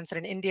India in the sense that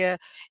in India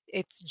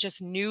it's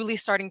just newly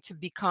starting to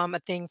become a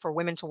thing for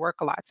women to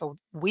work a lot, so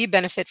we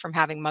benefit from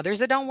having mothers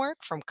that don't work,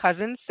 from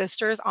cousins,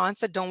 sisters,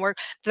 aunts that don't work,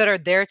 that are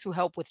there to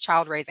help with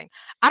child raising.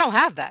 I don't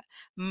have that.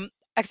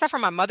 Except for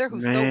my mother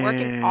who's still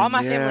working, all Man.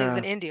 my family is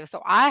in Yeah. India,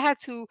 so I had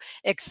to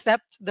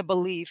accept the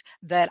belief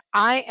that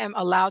I am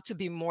allowed to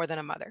be more than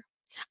a mother.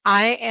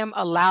 I am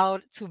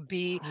allowed to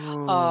be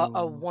a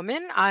Ooh.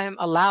 woman. I am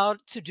allowed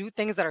to do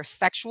things that are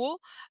sexual,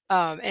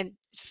 and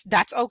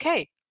that's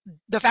okay.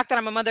 The fact that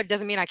I'm a mother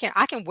doesn't mean I can't.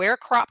 I can wear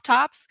crop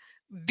tops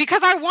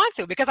because I want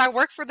to, because I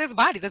work for this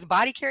body. This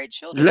body carried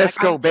children. Like Let's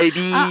go, I'm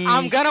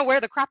baby. gonna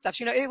wear the crop tops.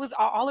 It was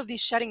all of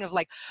these shedding of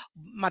like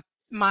my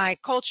my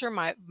culture,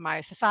 my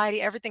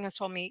society, everything has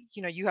told me,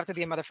 you have to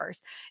be a mother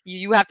first.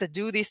 You have to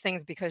do these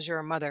things because you're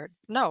a mother.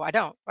 No, I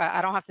don't. I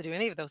don't have to do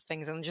any of those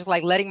things. And just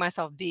like letting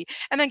myself be,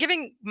 and then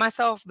giving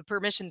myself the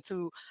permission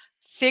to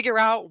figure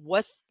out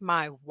what's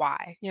my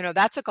why.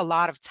 That took a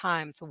lot of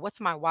time. So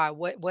what's my why?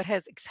 What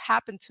has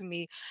happened to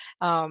me,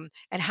 and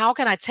how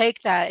can I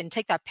take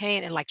that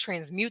pain and like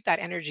transmute that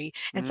energy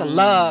into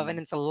love and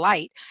Mm. into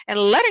light, and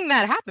letting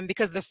that happen,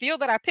 because the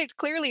field that I picked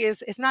clearly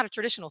is it's not a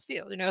traditional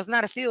field. It's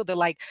not a field that,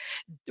 like,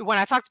 when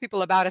I talk to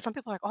people about it, some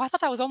people are like, oh, I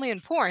thought that was only in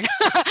porn.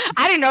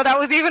 I didn't know that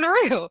was even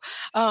real.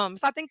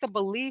 So I think the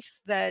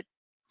beliefs that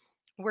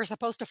we're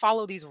supposed to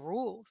follow these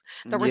rules,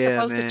 that we're Yeah,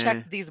 supposed to check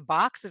man. these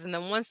boxes, and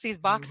then once these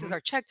boxes mhm, are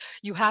checked,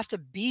 you have to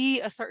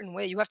be a certain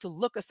way, you have to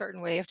look a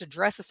certain way, you have to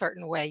dress a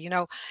certain way,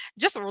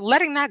 just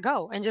letting that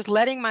go and just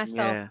letting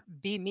myself Yeah.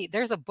 be me.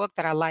 There's a book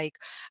that I like.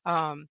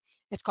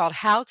 It's called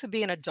How to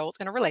Be an Adult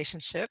in a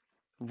Relationship.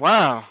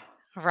 Wow.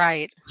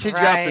 Right, She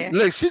dropping. right.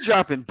 Look, she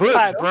dropping books,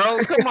 Title. bro.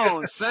 Come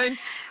on, son.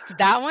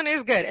 That one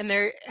is good. And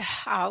there,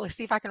 let's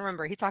see if I can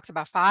remember. He talks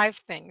about five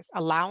things: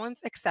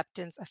 allowance,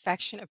 acceptance,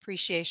 affection,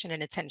 appreciation,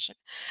 and attention.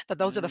 That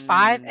those are the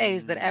five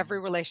A's that every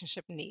Mm,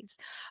 relationship needs,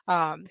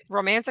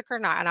 romantic or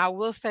not. And I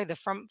will say that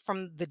from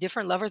the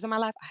different lovers in my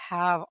life, I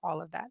have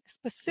all of that.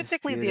 that's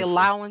Specifically, the beautiful.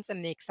 allowance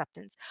and the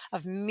acceptance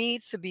of me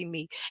to be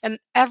me. And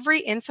every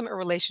intimate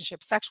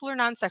relationship, sexual or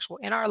non-sexual,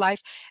 in our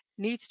life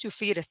needs to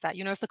feed us that.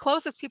 If the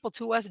closest people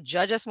to us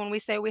judge us when we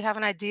say we have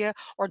an idea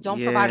or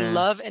don't provide Yeah.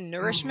 love and Mm,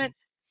 nourishment,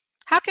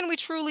 how can we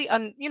truly,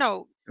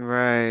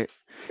 Right.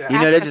 yeah.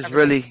 That access just everything?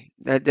 really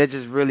that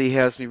just really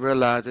helps me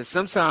realize that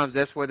sometimes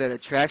that's where that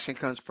attraction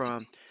comes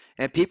from.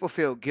 And people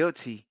feel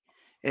guilty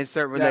in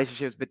certain Yeah.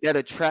 relationships, but that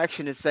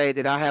attraction to say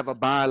that I have a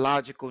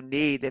biological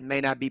need that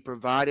may not be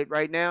provided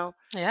right now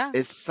Yeah,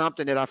 is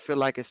something that I feel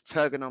like is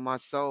tugging on my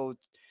soul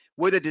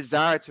with a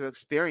desire to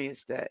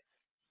experience that.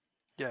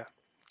 Yeah.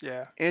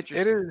 Yeah. It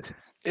Interesting. is.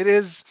 It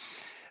is.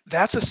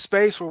 That's a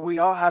space where we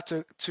all have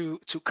to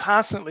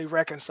constantly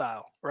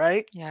reconcile,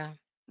 right? yeah,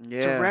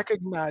 To Yeah,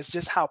 recognize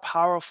just how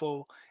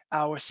powerful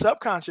our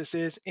subconscious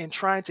is in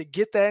trying to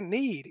get that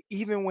need,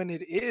 even when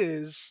it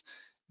is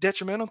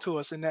detrimental to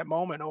us in that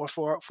moment or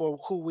for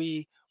who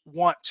we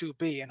want to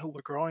be and who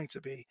we're growing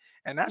to be.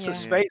 And that's a yeah,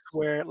 yeah, space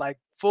where, like,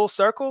 full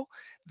circle,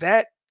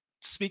 that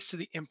speaks to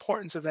the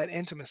importance of that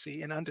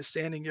intimacy and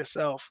understanding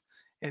yourself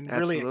and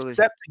really absolutely.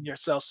 accepting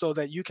yourself so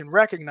that you can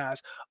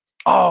recognize,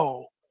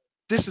 oh,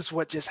 this is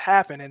what just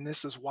happened and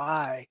this is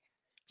why.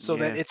 So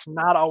that Yeah, it's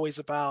not always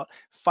about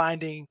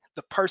finding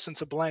the person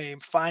to blame,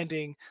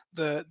 finding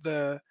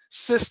the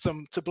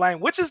system to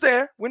blame, which is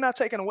there. We're not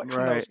taking away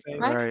from those right,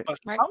 things. right, right. But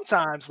right.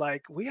 sometimes,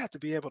 like, we have to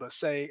be able to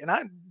say,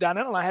 and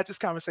Donnell and I had this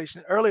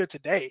conversation earlier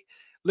today.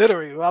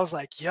 Literally, I was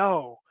like,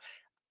 yo,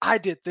 I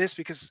did this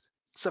because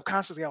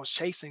subconsciously I was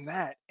chasing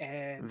that,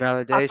 and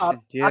I thought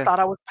Validation. I Yeah, thought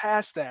I was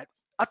past that.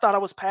 I thought I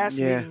was past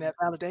yeah. needing that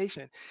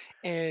validation,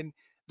 and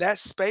that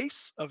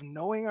space of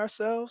knowing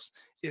ourselves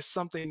is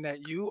something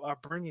that you are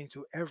bringing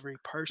to every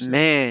person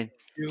Man,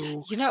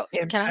 you Can I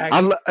impact I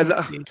lo- in lo-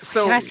 the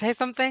can I so intimacy. say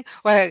something?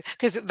 Well,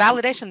 because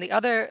validation, the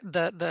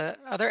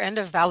other end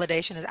of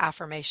validation is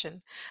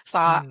affirmation. So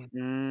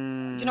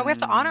Mm, we have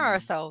to honor mm,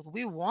 ourselves.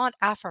 We want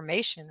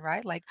affirmation,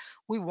 right? Like,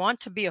 we want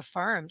to be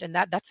affirmed, and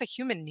that's a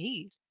human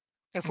need.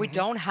 If we mhm,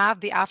 don't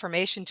have the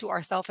affirmation to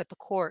ourself at the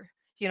core,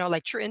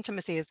 like, true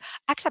intimacy is,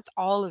 I accept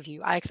all of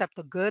you. I accept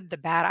the good, the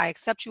bad. I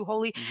accept you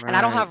wholly, and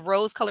I don't right. have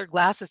rose-colored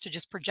glasses to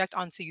just project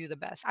onto you the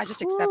best. I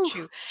just Whew. accept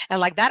you. And,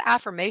 like, that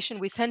affirmation,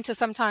 we tend to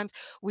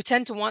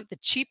want the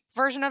cheap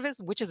version of it,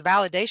 which is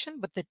validation,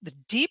 but the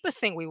deepest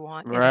thing we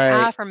want is an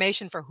Right.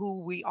 affirmation for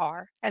who we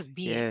are as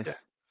Yeah. yeah, beings.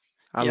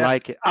 I yeah.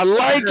 like it. I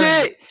like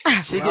it.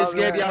 She Love just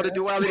gave y'all the that.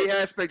 duality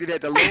aspect of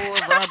that. The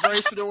lower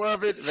vibrational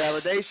of it,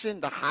 validation,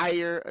 the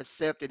higher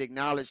accepted,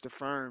 acknowledged,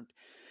 affirmed.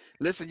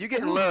 Listen, you're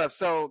getting Whew, love.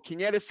 So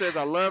Kenyatta says,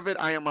 I love it.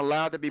 I am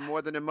allowed to be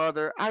more than a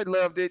mother. I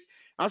loved it.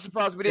 I'm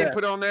surprised we didn't yeah,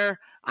 put on there.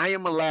 I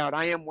am allowed.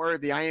 I am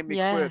worthy. I am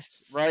equipped,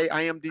 Yes. right?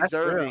 I am that's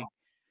real. deserving.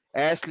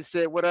 Ashley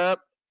said, what up?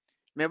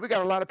 Man, we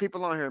got a lot of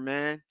people on here,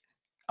 man.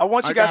 I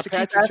want I you guys got to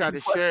keep Patrick tried asking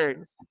to share it.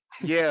 questions.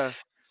 Yeah.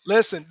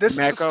 Listen, this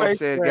is a Mako space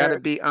said, got where, to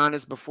be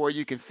honest before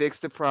you can fix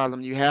the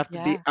problem. You have to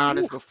be Yeah.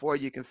 whew, honest before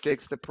you can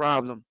fix the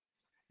problem.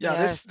 yeah,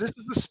 Yes. this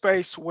is a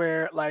space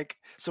where, like,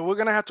 so we're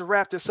gonna have to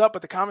wrap this up,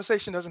 but the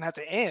conversation doesn't have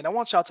to end. I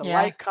want y'all to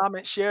Yeah. like,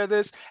 comment, share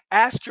this,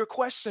 ask your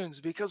questions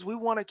because we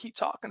want to keep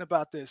talking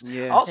about this.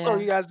 Yeah. Also, Yeah.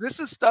 you guys, this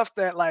is stuff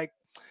that, like,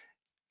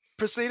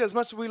 Proceed, as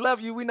much as we love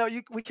you, we know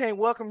you we can't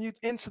welcome you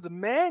into the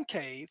man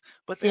cave,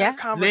 but Yeah.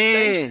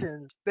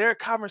 Man. there are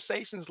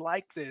conversations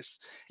like this,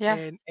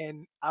 Yeah.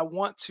 and I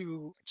want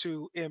to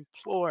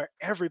implore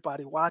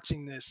everybody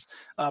watching this,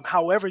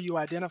 however you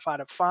identify,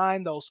 to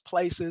find those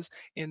places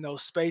in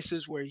those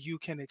spaces where you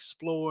can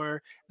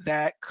explore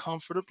that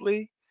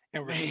comfortably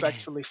and Man.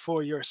 respectfully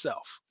for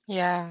yourself.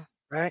 Yeah.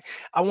 Right.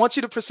 I want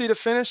you to proceed to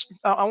finish.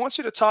 I want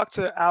you to talk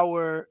to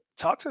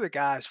the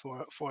guys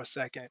for a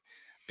second,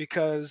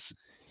 because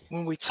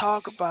when we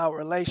talk about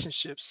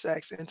relationships,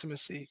 sex,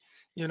 intimacy,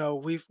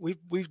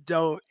 we've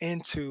dove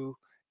into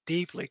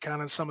deeply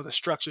kind of some of the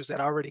structures that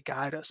already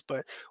guide us.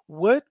 But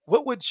what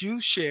would you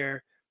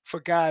share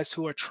for guys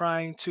who are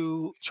trying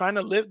to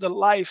live the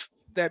life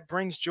that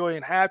brings joy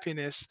and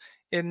happiness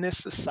in this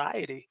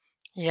society?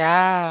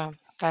 Yeah.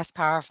 That's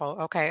powerful.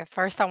 Okay.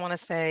 First, I want to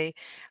say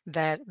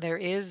that there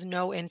is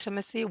no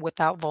intimacy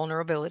without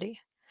vulnerability.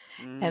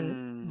 And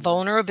Mm.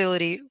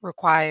 vulnerability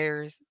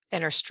requires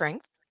inner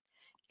strength,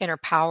 inner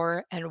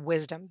power, and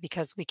wisdom,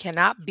 because we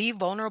cannot be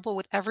vulnerable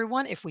with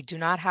everyone if we do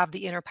not have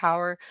the inner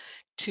power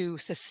to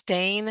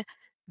sustain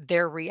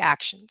their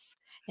reactions.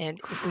 And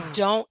if we Mm,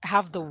 don't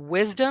have the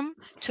wisdom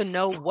to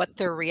know what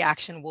their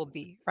reaction will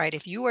be, right?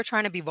 If you are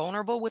trying to be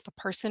vulnerable with a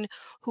person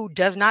who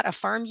does not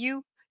affirm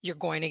you, you're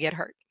going to get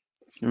hurt.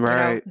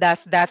 Right.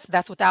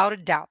 That's without a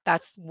doubt.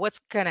 That's what's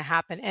going to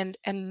happen.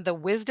 And the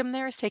wisdom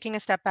there is taking a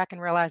step back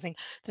and realizing,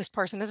 this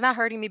person is not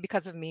hurting me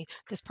because of me.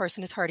 This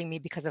person is hurting me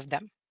because of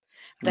them.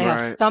 They have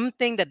Right.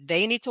 something that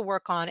they need to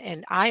work on,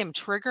 and I am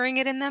triggering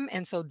it in them.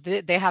 And so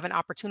they have an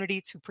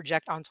opportunity to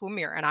project onto a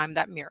mirror, and I'm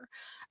that mirror.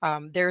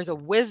 There is a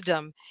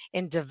wisdom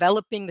in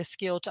developing the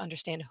skill to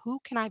understand who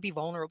can I be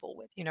vulnerable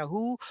with.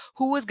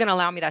 Who is going to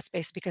allow me that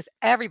space? Because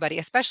everybody,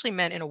 especially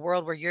men, in a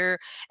world where you're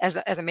as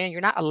a man,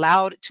 you're not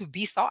allowed to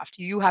be soft.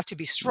 You have to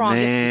be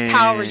strong. You have to be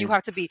power. You Man.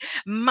 have to be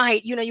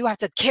might. You have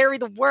to carry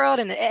the world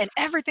and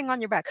everything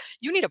on your back.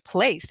 You need a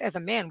place as a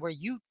man where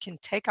you can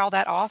take all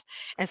that off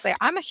and say,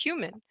 I'm a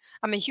human.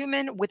 I'm a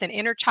human with an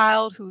inner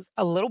child who's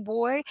a little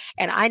boy,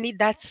 and I need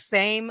that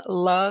same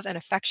love and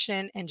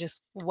affection and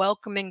just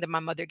welcoming that my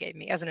mother gave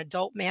me. As an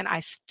adult man, I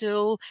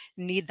still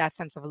need that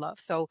sense of love.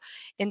 So,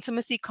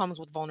 intimacy comes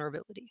with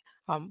vulnerability.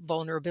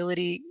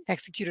 Vulnerability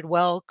executed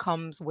well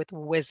comes with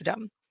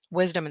wisdom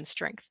and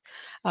strength.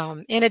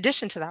 In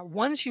addition to that,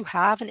 once you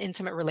have an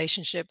intimate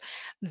relationship,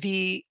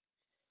 the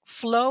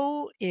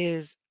flow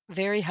is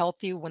very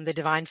healthy when the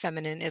divine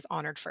feminine is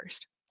honored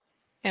first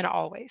and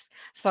always.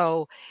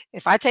 So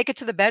if I take it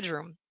to the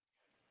bedroom,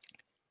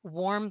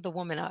 warm the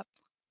woman up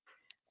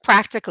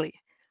practically.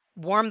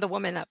 Warm the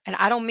woman up. And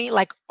I don't mean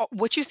like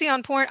what you see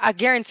on porn. I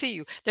guarantee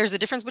you there's a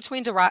difference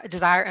between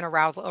desire and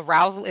arousal.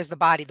 Arousal is the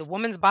body. The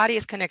woman's body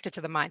is connected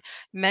to the mind.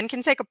 Men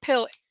can take a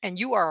pill and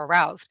you are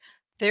aroused.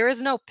 There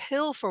is no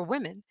pill for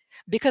women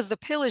because the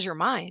pill is your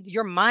mind.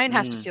 Your mind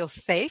has to Mm. feel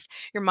safe.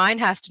 Your mind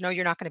has to know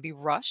you're not going to be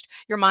rushed.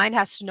 Your mind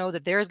has to know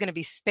that there is going to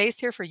be space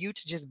here for you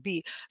to just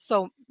be.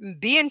 So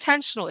be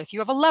intentional if you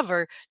have a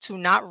lover to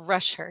not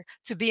rush her,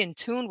 to be in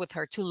tune with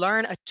her, to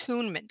learn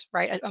attunement,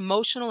 right?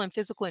 Emotional and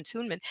physical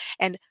attunement,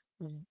 and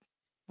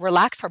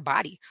relax her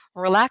body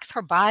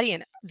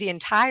and the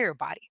entire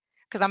body.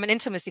 Because I'm an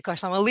intimacy coach,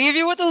 so I'm gonna leave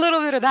you with a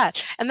little bit of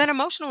that. And then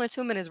emotional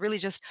attunement is really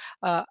just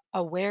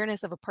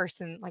awareness of a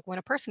person. Like when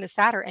a person is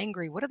sad or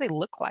angry, what do they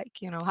look like?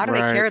 How do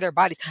they Right. carry their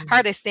bodies? How are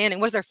Mhm. they standing?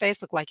 What does their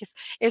face look like?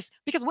 It's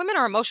because women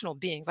are emotional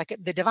beings. Like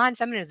the divine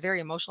feminine is very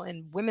emotional,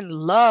 and women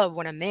love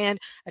when a man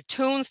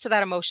attunes to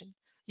that emotion.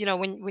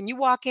 When you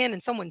walk in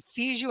and someone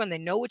sees you and they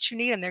know what you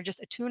need and they're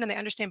just attuned and they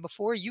understand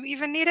before you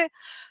even need it,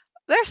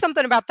 there's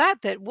something about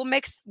that will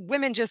make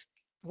women just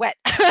wet.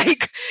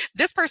 Like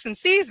this person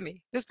sees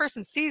me. This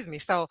person sees me.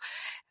 So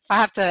if I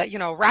have to,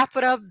 wrap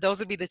it up, those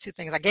would be the two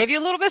things. I gave you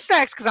a little bit of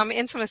sex because I'm an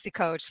intimacy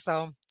coach.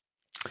 So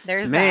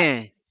there's that.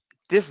 Man,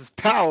 this is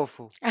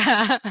powerful. Go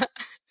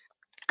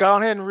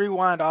ahead and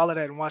rewind all of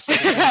that and watch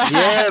that again.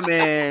 Yeah,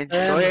 man. Go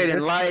Family, ahead and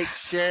this, like, woo,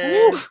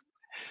 share.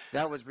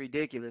 That was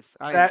ridiculous.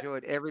 I that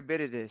enjoyed every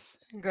bit of this.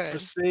 Good.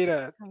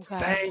 Preseta, I'm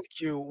glad. thank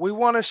you. We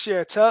want to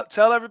share.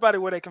 Tell everybody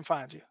where they can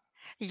find you.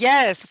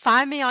 Yes,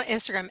 find me on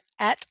Instagram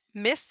at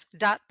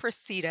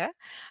miss.presita.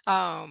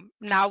 Now,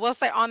 I will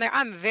say on there,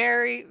 I'm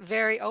very,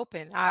 very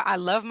open. I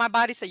love my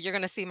body, so you're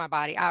going to see my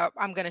body.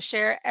 I'm going to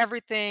share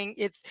everything.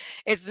 It's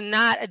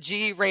not a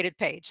G-rated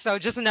page, so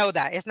just know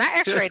that. It's not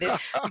X-rated,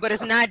 but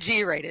it's not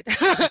G-rated.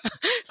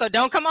 So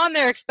don't come on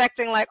there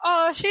expecting like,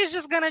 oh, she's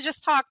just going to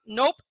just talk.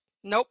 Nope.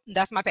 Nope,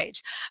 that's my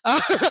page.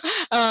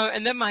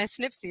 And then my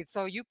snip seed.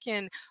 So you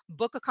can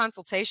book a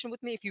consultation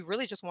with me if you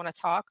really just want to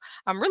talk.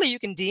 Really, you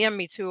can DM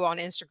me too on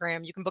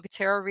Instagram. You can book a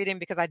tarot reading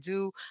because I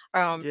do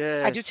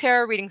Yes.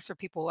 tarot readings for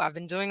people. I've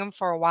been doing them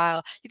for a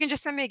while. You can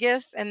just send me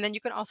gifts, and then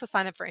you can also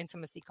sign up for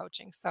intimacy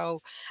coaching.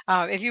 So,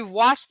 if you've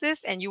watched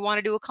this and you want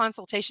to do a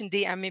consultation,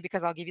 DM me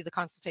because I'll give you the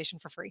consultation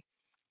for free.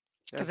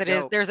 Because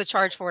That's dope. there's a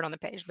charge for it on the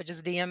page, but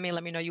just DM me,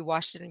 let me know you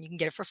watched it, and you can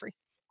get it for free.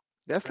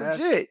 That's That's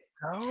legit.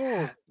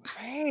 dope,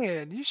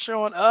 man. You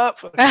showing up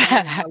for the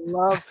community. I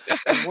love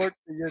the work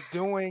that you're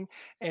doing,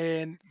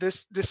 and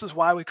this is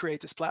why we create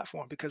this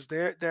platform because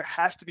there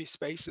has to be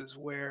spaces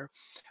where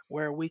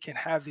we can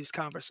have these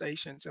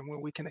conversations and where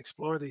we can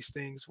explore these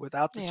things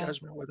without the Yeah.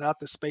 judgment, without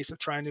the space of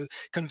trying to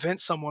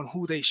convince someone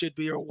who they should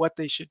be or what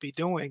they should be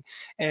doing.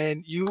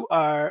 And you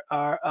are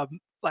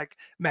like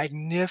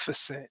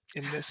magnificent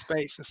in this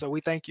space, and so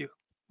we thank you.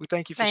 We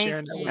thank you for Thank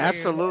sharing that with us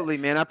you. today. Absolutely,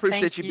 man. I Thank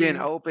appreciate you being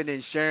you. open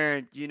and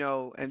sharing,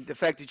 and the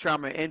fact that you're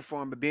trying to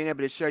inform, but being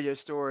able to share your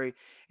story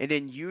and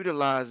then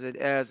utilize it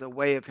as a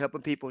way of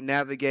helping people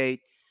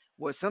navigate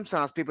what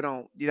sometimes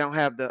people you don't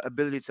have the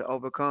ability to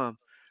overcome,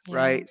 Yeah.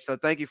 right? So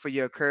thank you for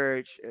your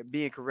courage,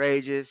 being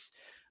courageous,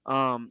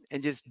 and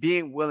just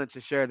being willing to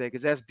share that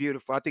because that's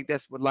beautiful. I think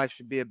that's what life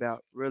should be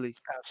about, really.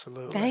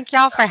 Absolutely. Thank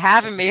y'all for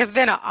having Absolutely. me. It's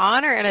been an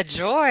honor and a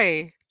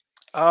joy.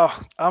 Oh,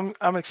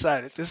 I'm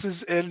excited.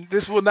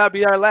 This will not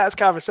be our last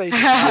conversation.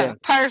 So Yeah.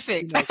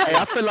 Perfect. Hey,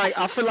 I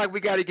feel like we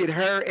got to get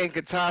her and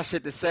Katasha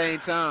at the same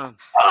time.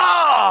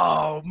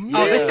 oh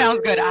Oh, this Yeah. sounds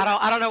good. man.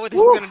 I don't know what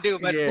this is Woo, gonna do,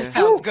 but this Yeah.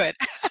 sounds woo. good.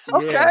 Yeah.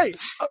 Okay.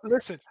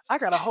 Listen, I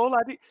got a whole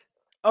idea.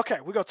 Okay,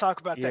 we're gonna talk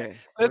about that. Yeah.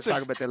 We'll Listen,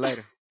 talk about that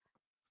later.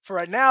 for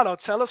right now though,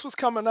 tell us what's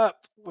coming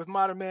up with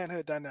Modern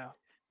Manhood now.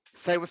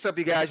 Say what's up,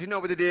 you guys. You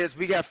know what it is.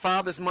 We got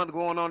Father's Month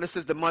going on. This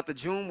is the month of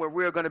June where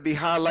we're going to be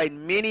highlighting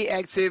many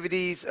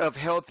activities of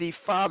healthy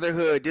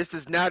fatherhood. This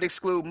does not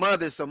exclude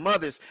mothers. So,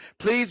 mothers,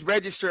 please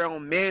register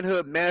on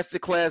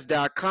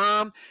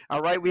manhoodmasterclass.com.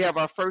 All right, we have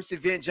our first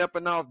event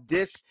jumping off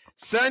this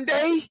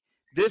Sunday.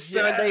 This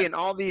Yeah. Sunday, and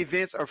all the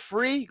events are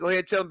free. Go ahead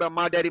and tell them about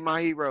My Daddy,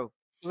 My Hero.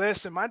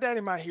 Listen, My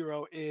Daddy, My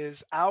Hero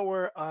is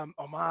our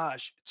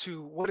homage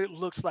to what it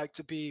looks like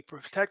to be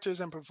protectors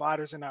and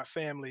providers in our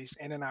families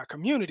and in our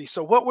community.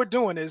 So, what we're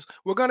doing is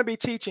we're going to be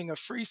teaching a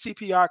free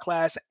CPR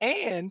class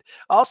and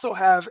also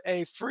have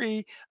a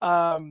free,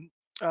 um,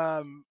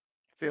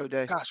 Field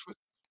day. gosh,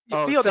 your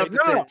Oh, field day. self No.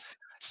 defense.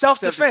 Self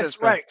Self defense defense,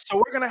 class. right. So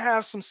we're going to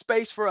have some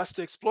space for us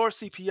to explore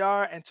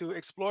CPR and to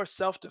explore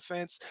self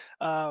defense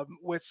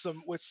with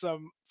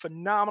some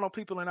phenomenal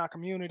people in our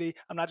community.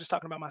 I'm not just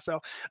talking about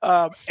myself.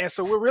 And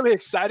so we're really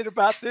excited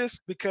about this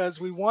because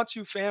we want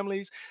you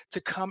families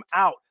to come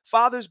out.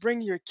 Fathers,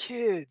 bring your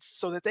kids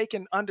so that they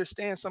can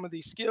understand some of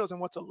these skills and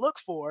what to look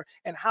for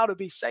and how to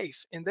be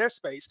safe in their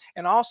space.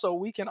 And also,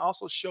 we can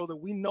also show that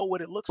we know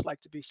what it looks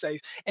like to be safe.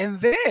 And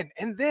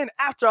then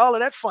after all of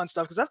that fun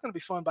stuff, because that's going to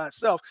be fun by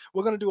itself,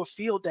 we're going to do a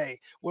field day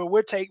where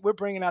we're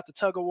bringing out the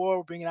tug of war,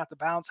 we're bringing out the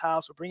bounce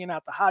house, we're bringing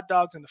out the hot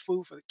dogs and the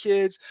food for the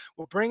kids,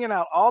 we're bringing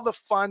out all the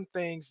fun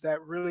things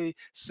that really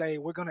say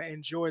we're going to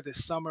enjoy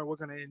this summer, we're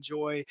going to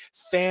enjoy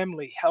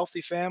family,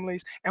 healthy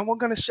families, and we're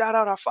going to shout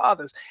out our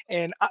fathers.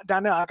 And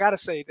Donnell, I got to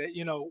say that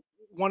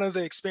one of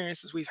the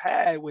experiences we've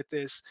had with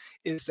this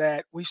is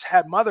that we've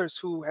had mothers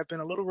who have been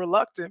a little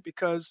reluctant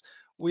because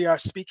we are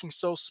speaking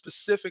so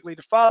specifically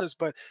to fathers,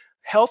 but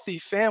healthy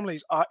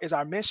families is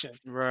our mission.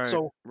 Right,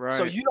 So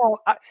right. you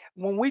don't.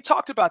 When we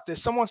talked about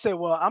this, someone said,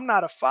 "Well, I'm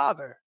not a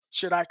father.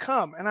 Should I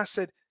come?" And I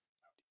said,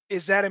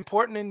 "Is that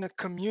important in the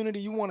community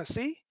you want to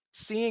see?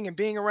 Seeing and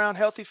being around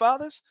healthy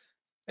fathers?"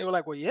 They were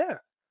like, "Well, yeah."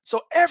 So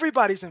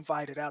everybody's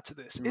invited out to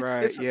this. It's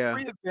Right, it's a yeah.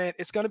 free event.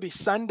 It's going to be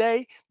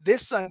Sunday,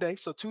 this Sunday,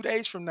 so 2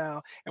 days from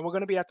now, and we're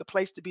going to be at the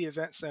Place to Be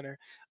Event Center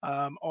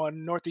on Shout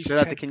Northeast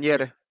out to 10th Street.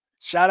 Kenyatta.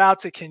 Shout out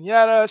to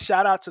Kenyatta.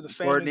 Shout out to the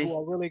family who Courtney.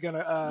 are really gonna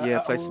Yeah,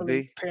 place are to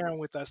really be. pairing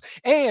with us.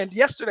 And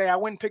yesterday, I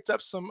went and picked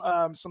up some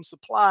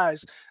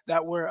supplies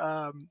that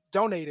were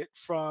donated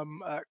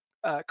from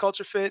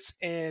Culture Fits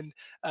and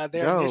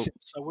their Dope. initiative.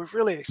 So we're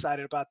really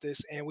excited about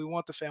this, and we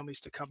want the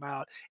families to come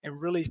out and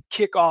really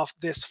kick off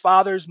this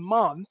Father's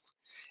Month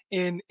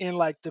in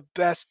like the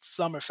best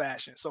summer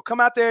fashion. So come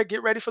out there,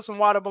 get ready for some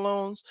water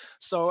balloons.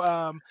 So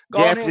go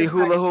on ahead Definitely and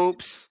pack hula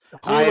hoops. If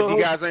hula you hoop.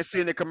 guys ain't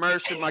seen the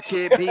commercial, my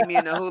kid beat me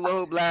in the hula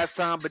hoop last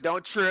time, but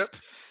don't trip,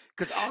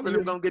 cause all of them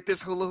You gonna get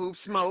this hula hoop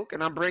smoke,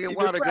 and I'm bringing you've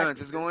been water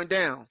guns. It's practicing. going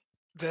down.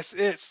 That's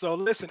it. So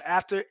listen,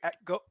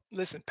 go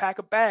listen, pack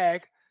a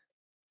bag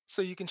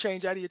so you can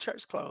change out of your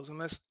church clothes and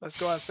let's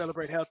go out and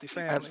celebrate healthy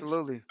families.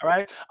 Absolutely. All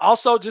right.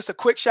 Also, just a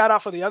quick shout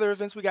out for the other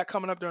events we got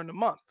coming up during the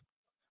month.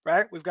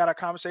 Right. We've got our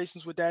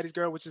conversations with Daddy's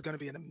Girl, which is going to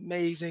be an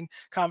amazing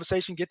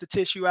conversation. Get the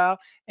tissue out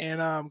and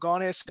go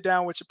on and sit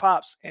down with your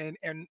pops and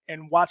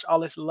watch all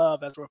this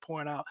love as we're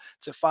pouring out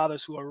to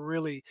fathers who are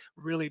really,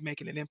 really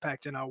making an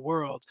impact in our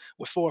world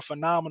with four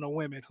phenomenal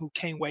women who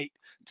can't wait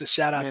to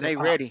shout out Man, their they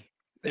pop. ready.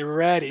 They're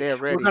ready. They're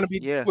We're gonna ready.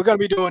 be Yeah. we're gonna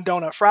be doing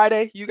Donut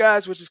Friday, you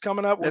guys, which is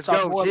coming up. We'll Let's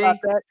talk go, more about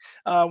G.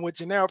 that with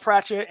Janelle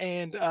Pratchett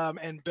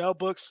and Bell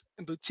Books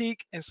and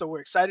Boutique, and so we're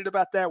excited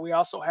about that. We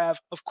also have,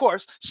 of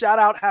course, shout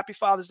out Happy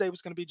Father's Day, which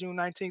is gonna be June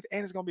 19th,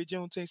 and it's gonna be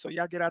Juneteenth. So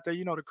y'all get out there.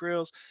 You know the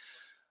grills.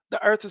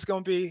 The Earth is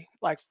gonna be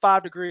like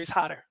 5 degrees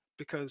hotter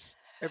because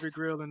every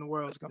grill in the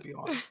world is gonna be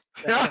on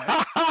that point.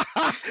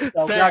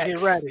 So y'all get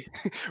Facts. ready,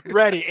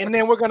 ready, and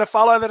then we're gonna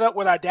follow that up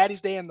with our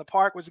Daddy's Day in the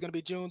Park, which is gonna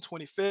be June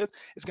 25th.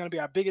 It's gonna be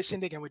our biggest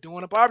shindig, and we're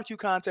doing a barbecue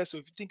contest. So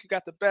if you think you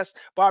got the best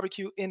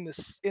barbecue in the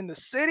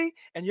city,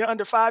 and you're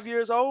under 5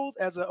 years old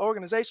as an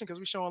organization, because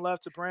we're showing love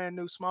to brand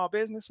new small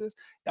businesses,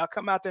 y'all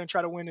come out there and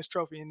try to win this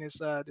trophy and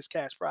this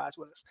cash prize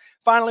with us.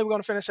 Finally, we're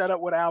gonna finish that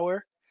up with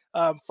our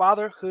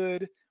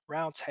fatherhood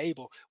round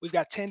table. We've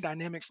got 10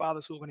 dynamic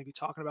fathers who are going to be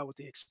talking about what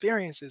the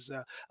experiences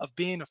of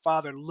being a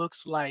father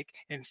looks like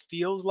and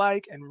feels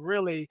like, and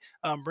really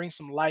bring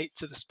some light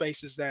to the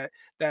spaces that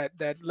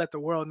let the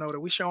world know that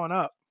we're showing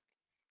up.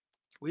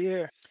 We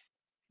here.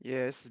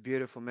 Yeah, this is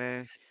beautiful,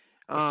 man.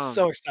 We're Um,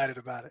 so excited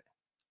about it.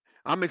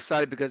 I'm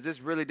excited because this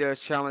really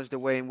does challenge the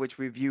way in which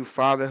we view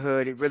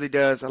fatherhood. It really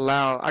does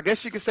allow, I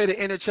guess you could say, the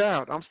inner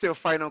child. I'm still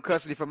fighting on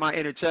custody for my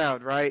inner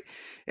child, right?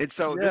 And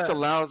so this Yeah.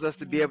 allows us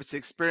to be Mhm. able to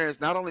experience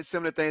not only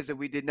some of the things that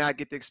we did not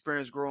get to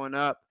experience growing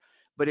up,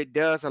 but it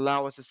does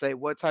allow us to say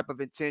what type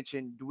of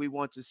intention do we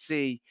want to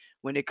see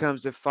when it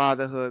comes to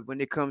fatherhood,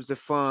 when it comes to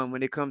fun,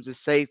 when it comes to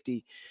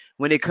safety,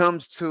 when it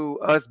comes to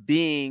us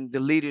being the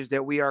leaders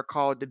that we are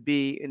called to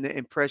be and the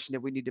impression that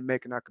we need to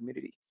make in our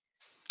community.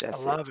 I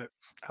That's it. love it.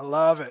 I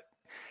love it.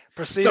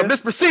 So, Procedure.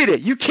 Miss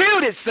Preceded, you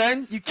killed it,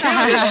 son. You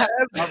killed it.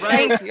 All right.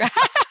 Thank you.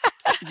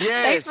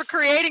 Thanks for Yes,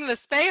 creating the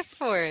space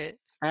for it.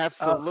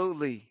 Oh,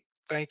 absolutely.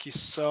 thank you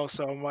so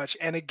much.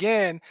 And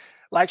again,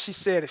 like she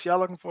said, if y'all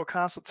looking for a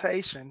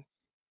consultation,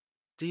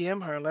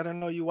 DM her and let her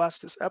know you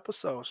watched this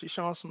episode. She's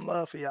showing some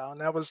love for y'all,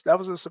 and that was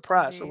a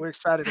surprise. So Indeed. we're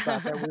excited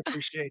about that. We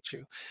appreciate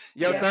you.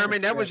 Yo, Yes, Yes.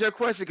 Thurman, yes, that yes. was your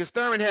question because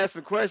Thurman has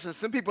some questions.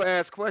 Some people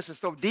ask questions.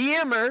 So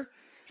DM her,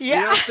 you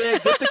Yeah. know what I'm saying?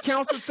 Get the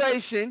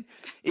consultation,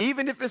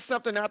 even if it's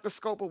something out the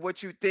scope of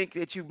what you think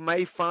that you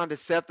may find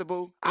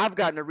acceptable. I've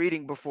gotten a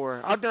reading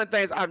before. I've done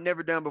things I've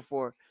never done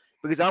before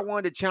because I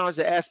wanted to challenge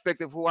the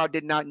aspect of who I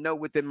did not know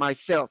within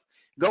myself.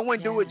 Go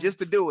and do it Yeah. just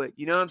to do it.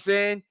 You know what I'm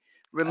saying?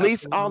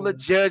 Release all the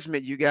Absolutely.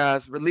 judgment, you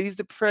guys. Release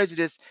the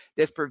prejudice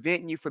that's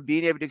preventing you from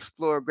being able to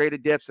explore greater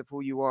depths of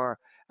who you are.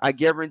 I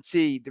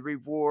guarantee the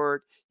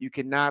reward, you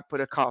cannot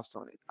put a cost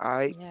on it. All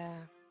right. Yeah. That's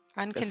it.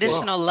 Well,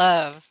 Unconditional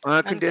love.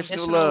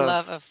 Unconditional Unconditional love.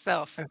 love of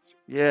self. that's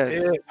Yes.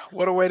 it.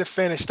 What a way to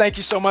finish. Thank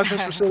you so much,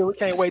 Miss Priscilla. We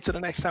can't wait till the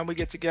next time we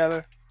get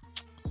together.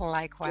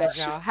 Likewise, Bless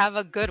you. y'all. Have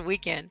a good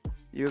weekend.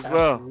 You as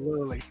well.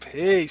 Absolutely.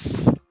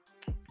 Peace.